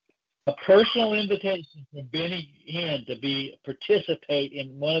 A personal invitation from Benny Hinn to participate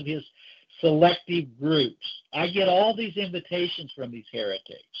in one of his selective groups. I get all these invitations from these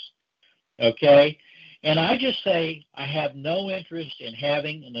heretics. Okay? And I just say I have no interest in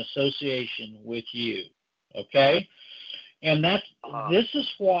having an association with you. Okay? And this is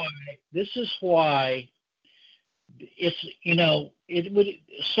why it's,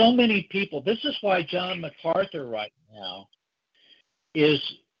 so many people, this is why John MacArthur right now is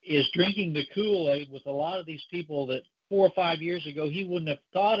drinking the Kool-Aid with a lot of these people that 4 or 5 years ago he wouldn't have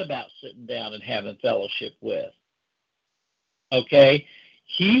thought about sitting down and having fellowship with. Okay?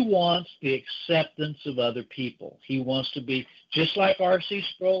 He wants the acceptance of other people. He wants to be just like R.C.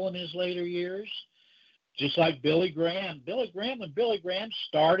 Sproul in his later years, just like Billy Graham. When Billy Graham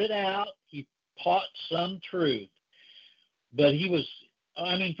started out, he taught some truth. But he was,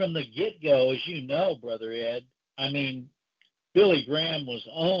 from the get-go, as you know, Brother Ed, Billy Graham was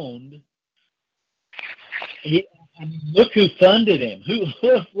owned. Look who funded him.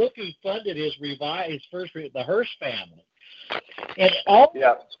 Look who funded his first, the Hearst family. And all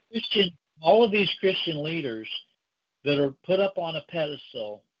of these Christian leaders that are put up on a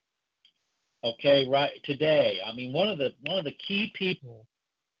pedestal, okay, right today. One of the key people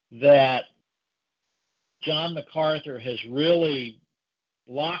that John MacArthur has really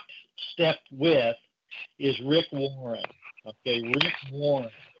lockstep with is Rick Warren. Okay, Rick Warren.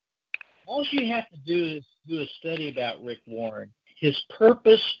 All you have to do is do a study about Rick Warren. His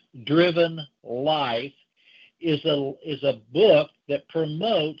purpose-driven life is a book that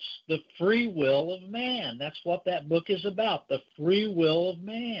promotes the free will of man. That's what that book is about, the free will of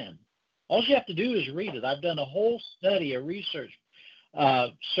man. All you have to do is read it. I've done a whole study, a research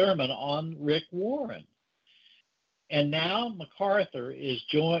sermon on Rick Warren. And now MacArthur is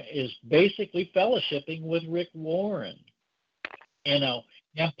basically fellowshipping with Rick Warren. Now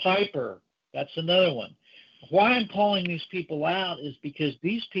Piper, that's another one. Why I'm calling these people out is because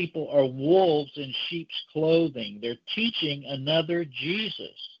these people are wolves in sheep's clothing. They're teaching another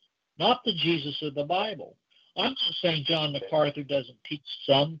Jesus, not the Jesus of the Bible. I'm not saying John MacArthur doesn't teach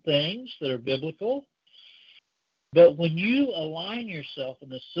some things that are biblical, but when you align yourself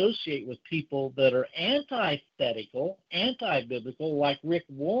and associate with people that are antithetical, anti-biblical, like Rick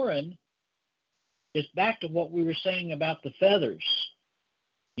Warren, it's back to what we were saying about the feathers.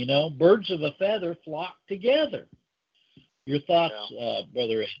 Birds of a feather flock together. Your thoughts,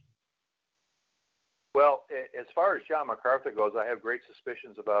 Brother Ed? Well, as far as John MacArthur goes, I have great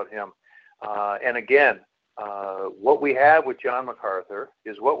suspicions about him. And again, what we have with John MacArthur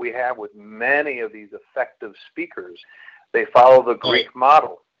is what we have with many of these effective speakers. They follow the Greek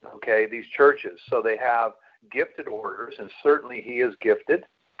model, okay, these churches. So they have gifted orators, and certainly he is gifted,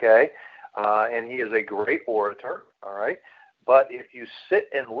 okay, and he is a great orator, all right. But if you sit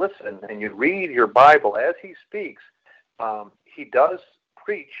and listen and you read your Bible as he speaks, he does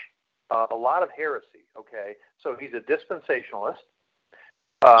preach a lot of heresy, okay? So he's a dispensationalist.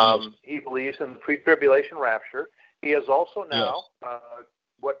 He believes in the pre-tribulation rapture. He has also now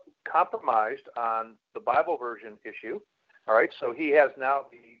compromised on the Bible version issue, all right? So he has now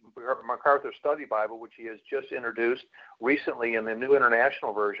the MacArthur Study Bible, which he has just introduced recently in the New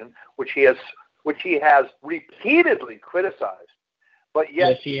International Version, which he has repeatedly criticized, but yet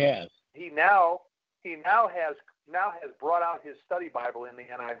yes, he has. He now has brought out his study Bible in the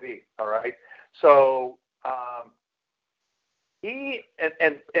NIV. All right, so he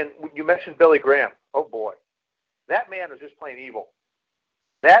and you mentioned Billy Graham. Oh boy, that man is just plain evil.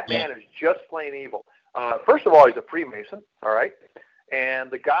 That man is just plain evil. First of all, he's a Freemason, all right? And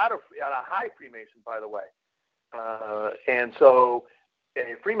the god of, a high Freemason, by the way. And so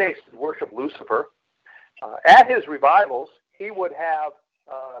Freemasons worship Lucifer. At his revivals, he would have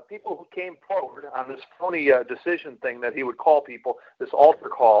people who came forward on this phony decision thing that he would call people, this altar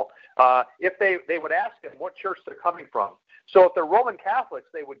call, if they would ask him what church they're coming from. So if they're Roman Catholics,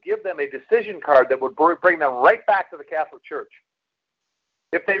 they would give them a decision card that would bring them right back to the Catholic Church.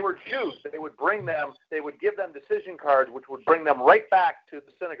 If they were Jews, they would give them decision cards which would bring them right back to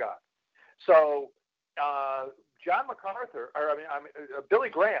the synagogue. So John MacArthur, Billy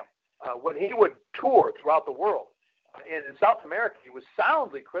Graham, when he would tour throughout the world, in South America, he was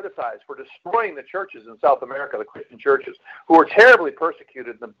soundly criticized for destroying the churches in South America, the Christian churches, who were terribly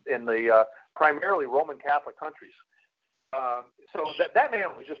persecuted in the primarily Roman Catholic countries. So that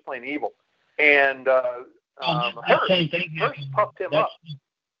man was just plain evil. And Hirsch puffed him up.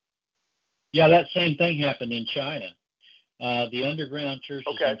 Yeah, that same thing happened in China. The underground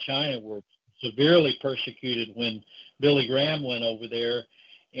churches in China were severely persecuted when Billy Graham went over there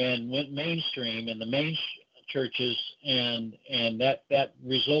and went mainstream in the main churches, and that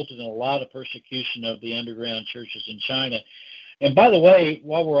resulted in a lot of persecution of the underground churches in China. And by the way,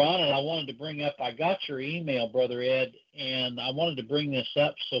 while we're on it, I wanted to bring up, I got your email, Brother Ed, and I wanted to bring this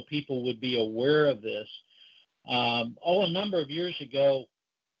up so people would be aware of this. A number of years ago,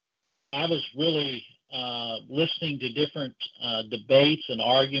 I was really listening to different debates and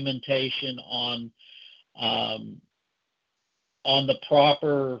argumentation on the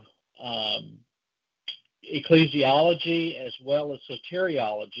proper ecclesiology as well as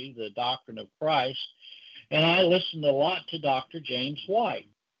soteriology, the doctrine of Christ. And I listened a lot to Dr. James White.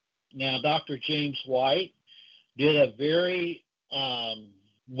 Now, Dr. James White did a very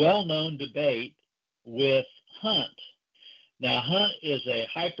well-known debate with Hunt. Now, Hunt is a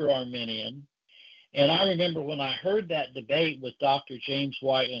hyper-Arminian, and I remember when I heard that debate with Dr. James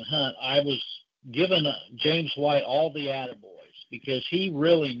White and Hunt, I was giving James White all the attaboys because he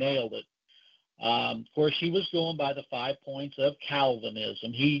really nailed it. Of course, he was going by the 5 points of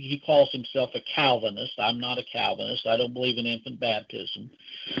Calvinism. He calls himself a Calvinist. I'm not a Calvinist. I don't believe in infant baptism.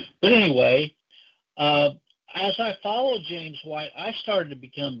 But anyway, as I followed James White, I started to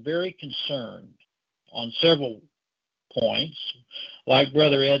become very concerned on several points. Like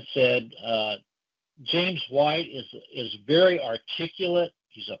Brother Ed said, James White is very articulate.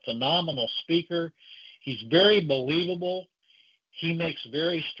 He's a phenomenal speaker. He's very believable. He makes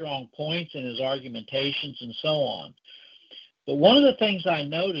very strong points in his argumentations and so on. But one of the things I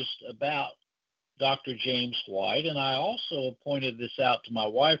noticed about Dr. James White, and I also pointed this out to my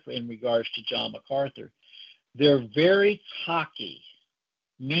wife in regards to John MacArthur, they're very cocky,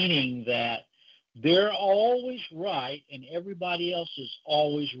 meaning that they're always right and everybody else is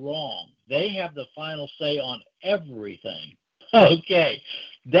always wrong. They have the final say on everything. Okay,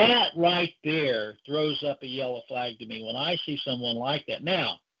 that right there throws up a yellow flag to me when I see someone like that.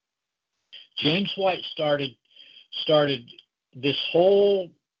 Now, James White started this whole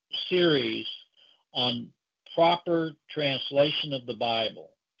series on proper translation of the Bible,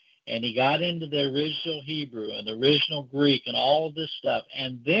 and he got into the original Hebrew and the original Greek and all of this stuff,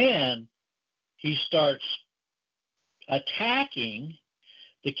 and then he starts attacking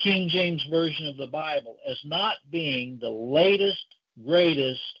the King James Version of the Bible as not being the latest,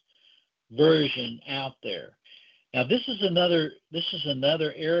 greatest version out there. Now, this is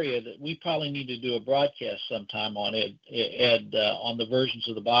another area that we probably need to do a broadcast sometime on, Ed, on the versions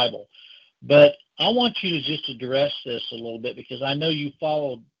of the Bible. But I want you to just address this a little bit because I know you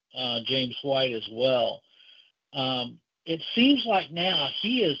followed James White as well. It seems like now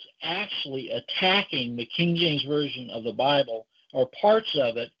he is actually attacking the King James Version of the Bible, or parts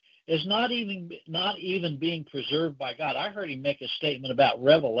of it, is not even being preserved by God. I heard him make a statement about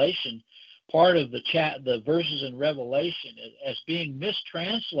Revelation, part of the verses in Revelation as being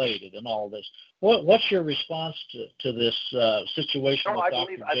mistranslated and all this. What's your response to this situation? No, I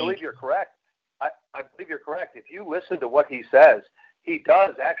believe you're correct. I believe you're correct. If you listen to what he says, he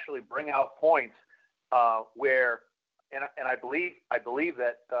does actually bring out points where, and I believe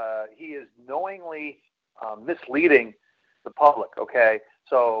that he is knowingly misleading the public. Okay,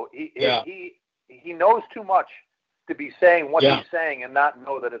 so he knows too much to be saying what he's saying and not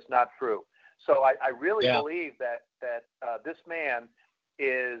know that it's not true. So I really believe that this man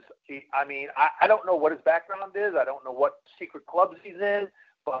is. I don't know what his background is. I don't know what secret clubs he's in,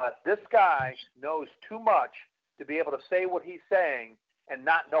 but this guy knows too much to be able to say what he's saying and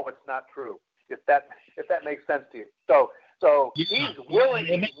not know it's not true. If that makes sense to you. So So he's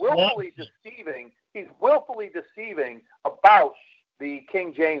willfully deceiving. He's willfully deceiving about the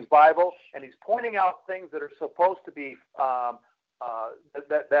King James Bible, and he's pointing out things that are supposed to be that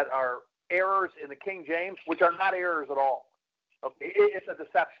are errors in the King James, which are not errors at all. Okay, it's a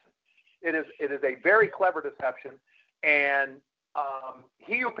deception. It is a very clever deception, and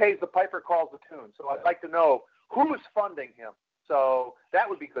he who pays the piper calls the tune. So I'd like to know who's funding him. So that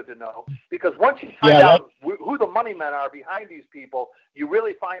would be good to know, because once you find out who the money men are behind these people, you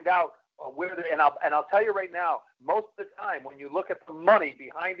really find out where they're. And I'll tell you right now, most of the time when you look at the money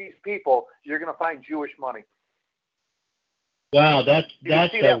behind these people, you're going to find Jewish money. Wow, that's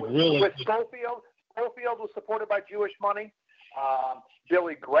really with Schofield. Schofield was supported by Jewish money.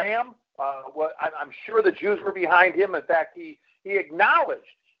 Billy Graham, I'm sure the Jews were behind him. In fact, he acknowledged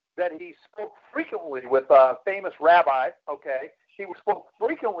that he spoke frequently with a famous rabbi. Okay, he spoke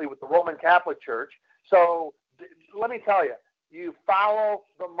frequently with the Roman Catholic Church. So let me tell you, you follow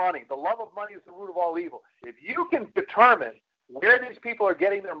the money. The love of money is the root of all evil. If you can determine where these people are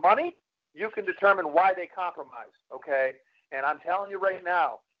getting their money, you can determine why they compromise. Okay. And I'm telling you right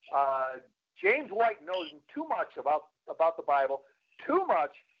now, James White knows too much about the Bible, too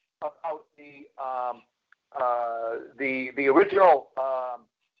much about the original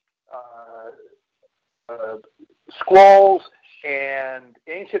scrolls and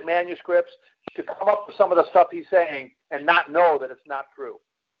ancient manuscripts to come up with some of the stuff he's saying and not know that it's not true.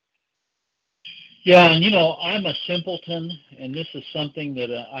 Yeah, and I'm a simpleton, and this is something that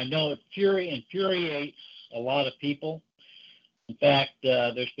I know infuriates a lot of people. In fact,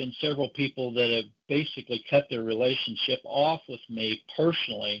 there's been several people that have basically cut their relationship off with me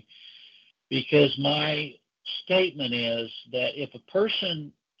personally, because my statement is that if a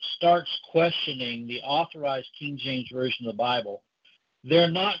person starts questioning the authorized King James Version of the Bible,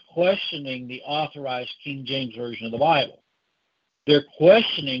 they're not questioning the authorized King James Version of the Bible. They're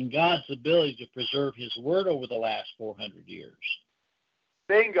questioning God's ability to preserve his word over the last 400 years.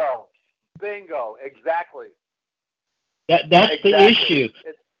 Bingo, exactly. That's exactly the issue.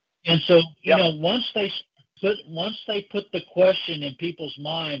 And so, once they put the question in people's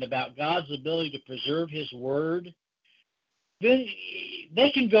mind about God's ability to preserve his word, then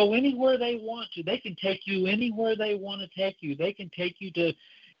they can go anywhere they want to. They can take you anywhere they want to take you. They can take you to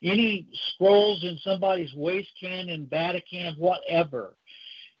any scrolls in somebody's waste can in Vatican, whatever.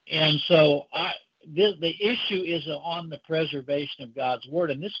 And so the issue is on the preservation of God's word.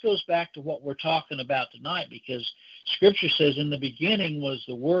 And this goes back to what we're talking about tonight, because Scripture says in the beginning was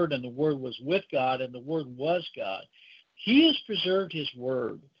the Word, and the Word was with God, and the Word was God. He has preserved his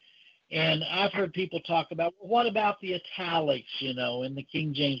word. And I've heard people talk about, well, what about the italics, in the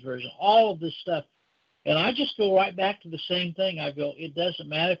King James Version, all of this stuff. And I just go right back to the same thing. I go, it doesn't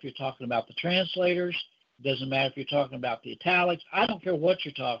matter if you're talking about the translators. It doesn't matter if you're talking about the italics. I don't care what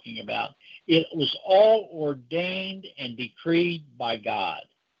you're talking about. It was all ordained and decreed by God.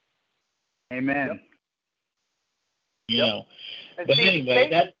 Amen. But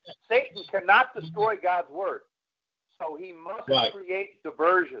anyway, Satan cannot destroy God's word. So he must create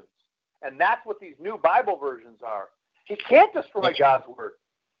diversions. And that's what these new Bible versions are. He can't destroy God's word.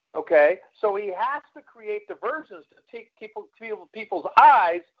 Okay? So he has to create diversions to take people's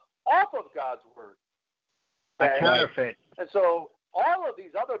eyes off of God's word. Okay? Counterfeit. And so all of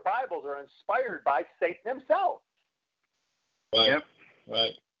these other Bibles are inspired by Satan himself. Right. Yep.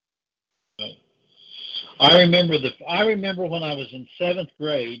 Right. I remember when I was in 7th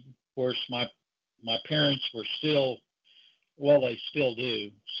grade. Of course, my parents were still, well, they still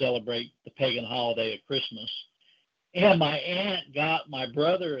do celebrate the pagan holiday of Christmas. And my aunt got my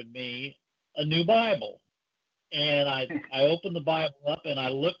brother and me a new Bible. And I opened the Bible up and I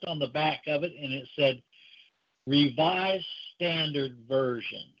looked on the back of it, and it said Revised Standard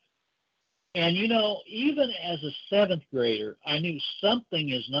Version. And, even as a 7th grader, I knew something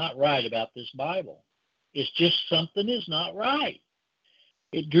is not right about this Bible. It's just something is not right.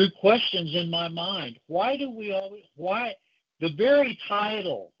 It drew questions in my mind. Why the very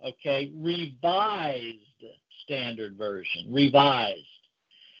title, Revised Standard Version, revised.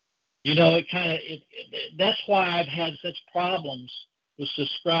 That's why I've had such problems with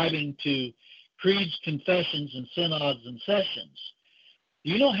subscribing to creeds, confessions, and synods and sessions.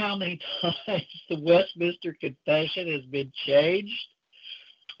 Do you know how many times the Westminster Confession has been changed?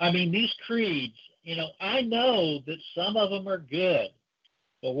 I mean, these creeds, I know that some of them are good,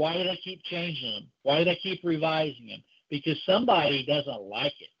 but why do they keep changing them? Why do they keep revising them? Because somebody doesn't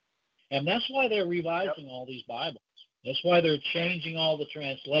like it. And that's why they're revising all these Bibles. That's why they're changing all the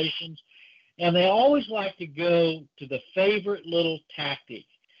translations. And they always like to go to the favorite little tactic.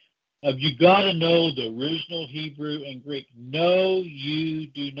 You got to know the original Hebrew and Greek. No, you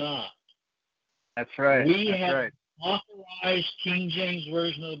do not. That's right. We That's have right. authorized King James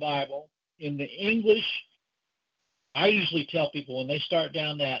Version of the Bible. In the English, I usually tell people when they start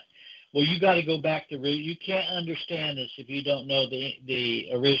down that, well, you got to go back to you can't understand this if you don't know the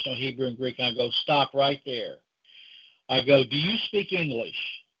original Hebrew and Greek. I go, stop right there. I go, do you speak English?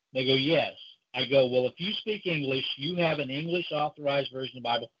 They go, yes. I go, well, if you speak English, you have an English authorized version of the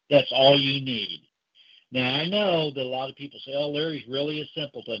Bible. That's all you need. Now, I know that a lot of people say, oh, Larry's really a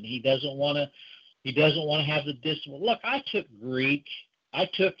simpleton. He doesn't want to have the discipline. Look, I took Greek. I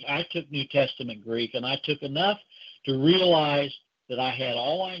took New Testament Greek, and I took enough to realize that I had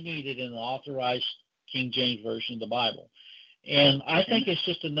all I needed in the authorized King James Version of the Bible. And I think it's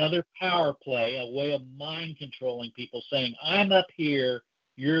just another power play, a way of mind controlling people, saying, I'm up here,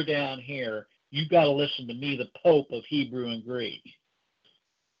 you're down here. You've got to listen to me, the Pope of Hebrew and Greek.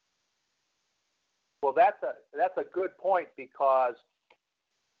 Well, that's a good point, because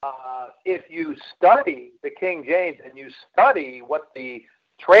if you study the King James and you study what the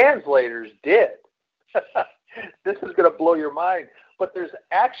translators did, this is going to blow your mind. But there's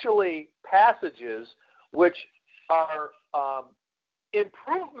actually passages which are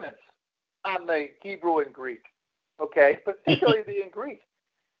improvements on the Hebrew and Greek, okay, particularly the in Greek.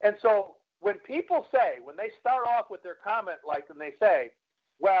 And so when people say, when they start off with their comment and they say,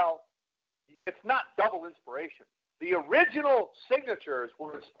 well, it's not double inspiration. The original signatures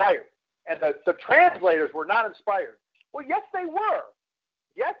were inspired, and the translators were not inspired. Well, yes, they were.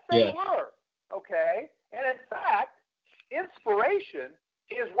 Yes, they were. Okay? And in fact, inspiration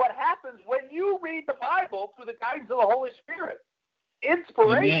is what happens when you read the Bible through the guidance of the Holy Spirit.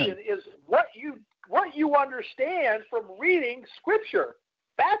 Inspiration is what you understand from reading Scripture.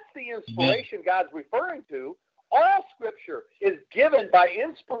 That's the inspiration God's referring to. All Scripture is given by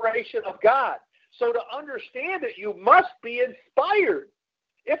inspiration of God. So to understand it, you must be inspired.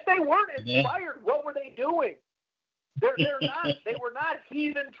 If they weren't inspired, what were they doing? They were not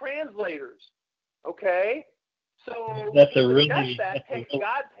heathen translators. Okay? So that's take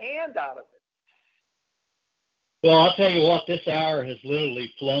God's hand out of it. Well, I'll tell you what, this hour has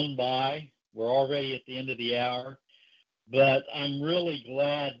literally flown by. We're already at the end of the hour. But I'm really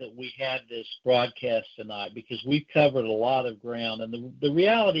glad that we had this broadcast tonight, because we've covered a lot of ground. And the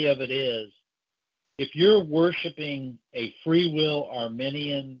reality of it is, if you're worshiping a free will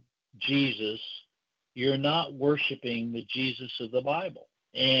Arminian Jesus, you're not worshiping the Jesus of the Bible.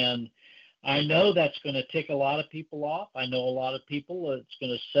 And I know that's going to tick a lot of people off. I know a lot of people, it's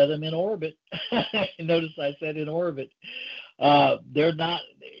going to set them in orbit. Notice I said in orbit. They're going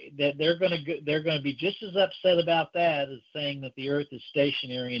to be just as upset about that as saying that the earth is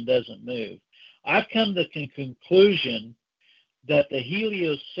stationary and doesn't move. I've come to the conclusion that the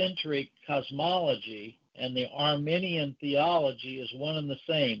heliocentric cosmology and the Arminian theology is one and the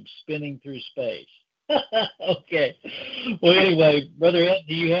same, spinning through space. Okay. Well, anyway, Brother Ed,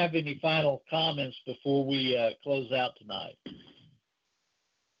 do you have any final comments before we close out tonight?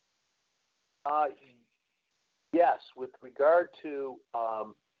 Yes, with regard to I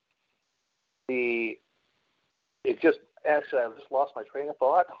just lost my train of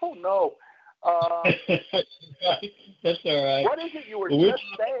thought. Oh no. That's all right. What is it you were just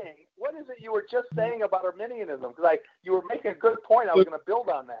saying? What is it you were just saying about Arminianism? Because you were making a good point. I was going to build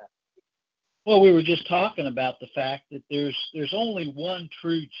on that. Well, we were just talking about the fact that there's only one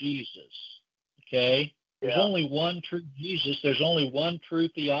true Jesus. Okay? There's only one true Jesus. There's only one true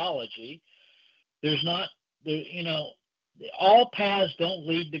theology. There's not, all paths don't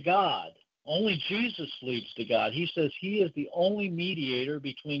lead to God. Only Jesus leads to God. He says he is the only mediator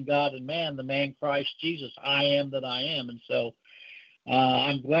between God and man, the man Christ Jesus. I am that I am. And so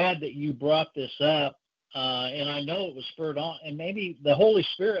I'm glad that you brought this up. And I know it was spurred on. And maybe the Holy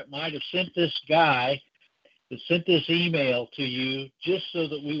Spirit might have sent this guy that sent this email to you just so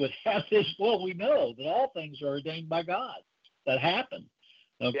that we would have this. Well, we know that all things are ordained by God. That happened.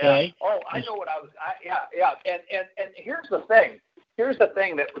 Okay? Yeah. Oh, I know what I was. Yeah. And here's the thing. Here's the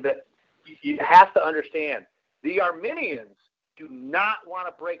thing that you have to understand. The Arminians do not want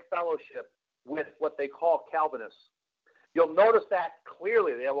to break fellowship with what they call Calvinists. You'll notice that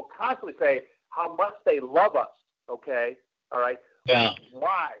clearly. They will constantly say how much they love us. Okay? All right? Yeah.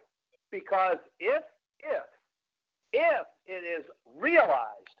 Why? Because if it is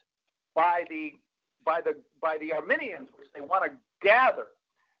realized by the Arminians, which they want to gather,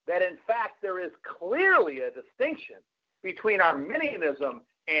 that in fact there is clearly a distinction between Arminianism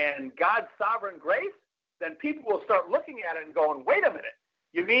and God's sovereign grace, then people will start looking at it and going, wait a minute,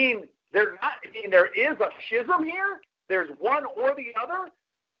 you mean there is a schism here? There's one or the other?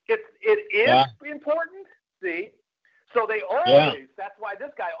 it is important. See, so they always. That's why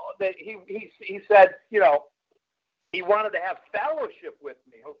this guy. He said, he wanted to have fellowship with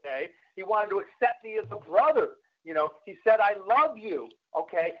me. Okay, he wanted to accept me as a brother. He said, I love you.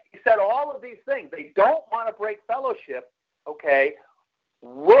 Okay, he said all of these things. They don't want to break fellowship. Okay,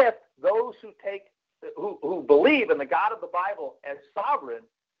 with those who believe in the God of the Bible as sovereign,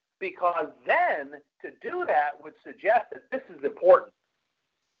 because then to do that would suggest that this is important.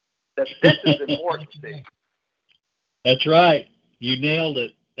 That this is important. That's right. You nailed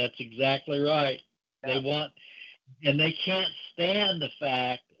it. That's exactly right. Yeah. They want, and they can't stand the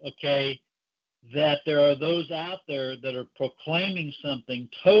fact, okay, that there are those out there that are proclaiming something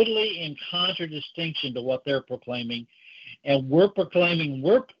totally in contradistinction to what they're proclaiming, and we're proclaiming,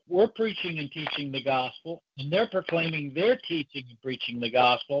 we're preaching and teaching the gospel, and they're proclaiming they're teaching and preaching the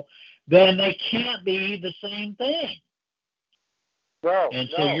gospel. Then they can't be the same thing. No,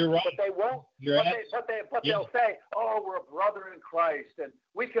 so you're right. But they won't. They'll say, "Oh, we're a brother in Christ, and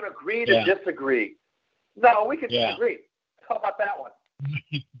we can agree to disagree." No, we can disagree. How about that one?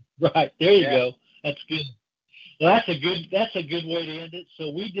 Right, there you go. That's good. Well, that's a good way to end it. So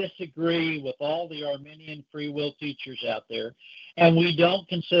we disagree with all the Arminian free will teachers out there, and we don't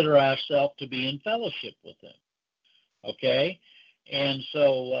consider ourselves to be in fellowship with them. Okay, and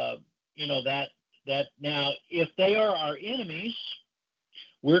so that now, if they are our enemies,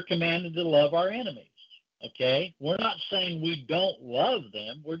 we're commanded to love our enemies. Okay, we're not saying we don't love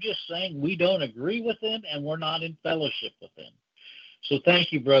them. We're just saying we don't agree with them, and we're not in fellowship with them. So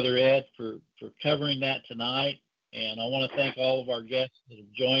thank you, Brother Ed, for covering that tonight. And I want to thank all of our guests that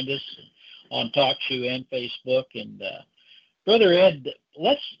have joined us on TalkShoe and Facebook. And Brother Ed,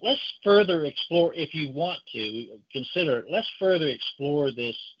 let's further explore, if you want to consider it, let's further explore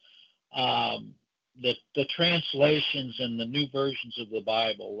this, the translations and the new versions of the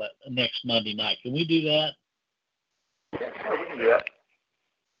Bible next Monday night. Can we do that? Yeah, we can do that.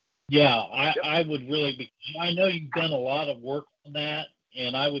 Yeah, I would really, because I know you've done a lot of work on that,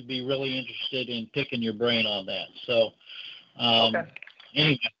 and I would be really interested in picking your brain on that. So,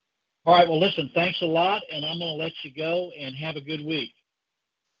 Anyway, all right, well, listen, thanks a lot, and I'm going to let you go, and have a good week.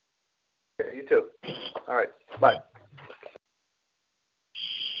 Okay, you too. All right, bye.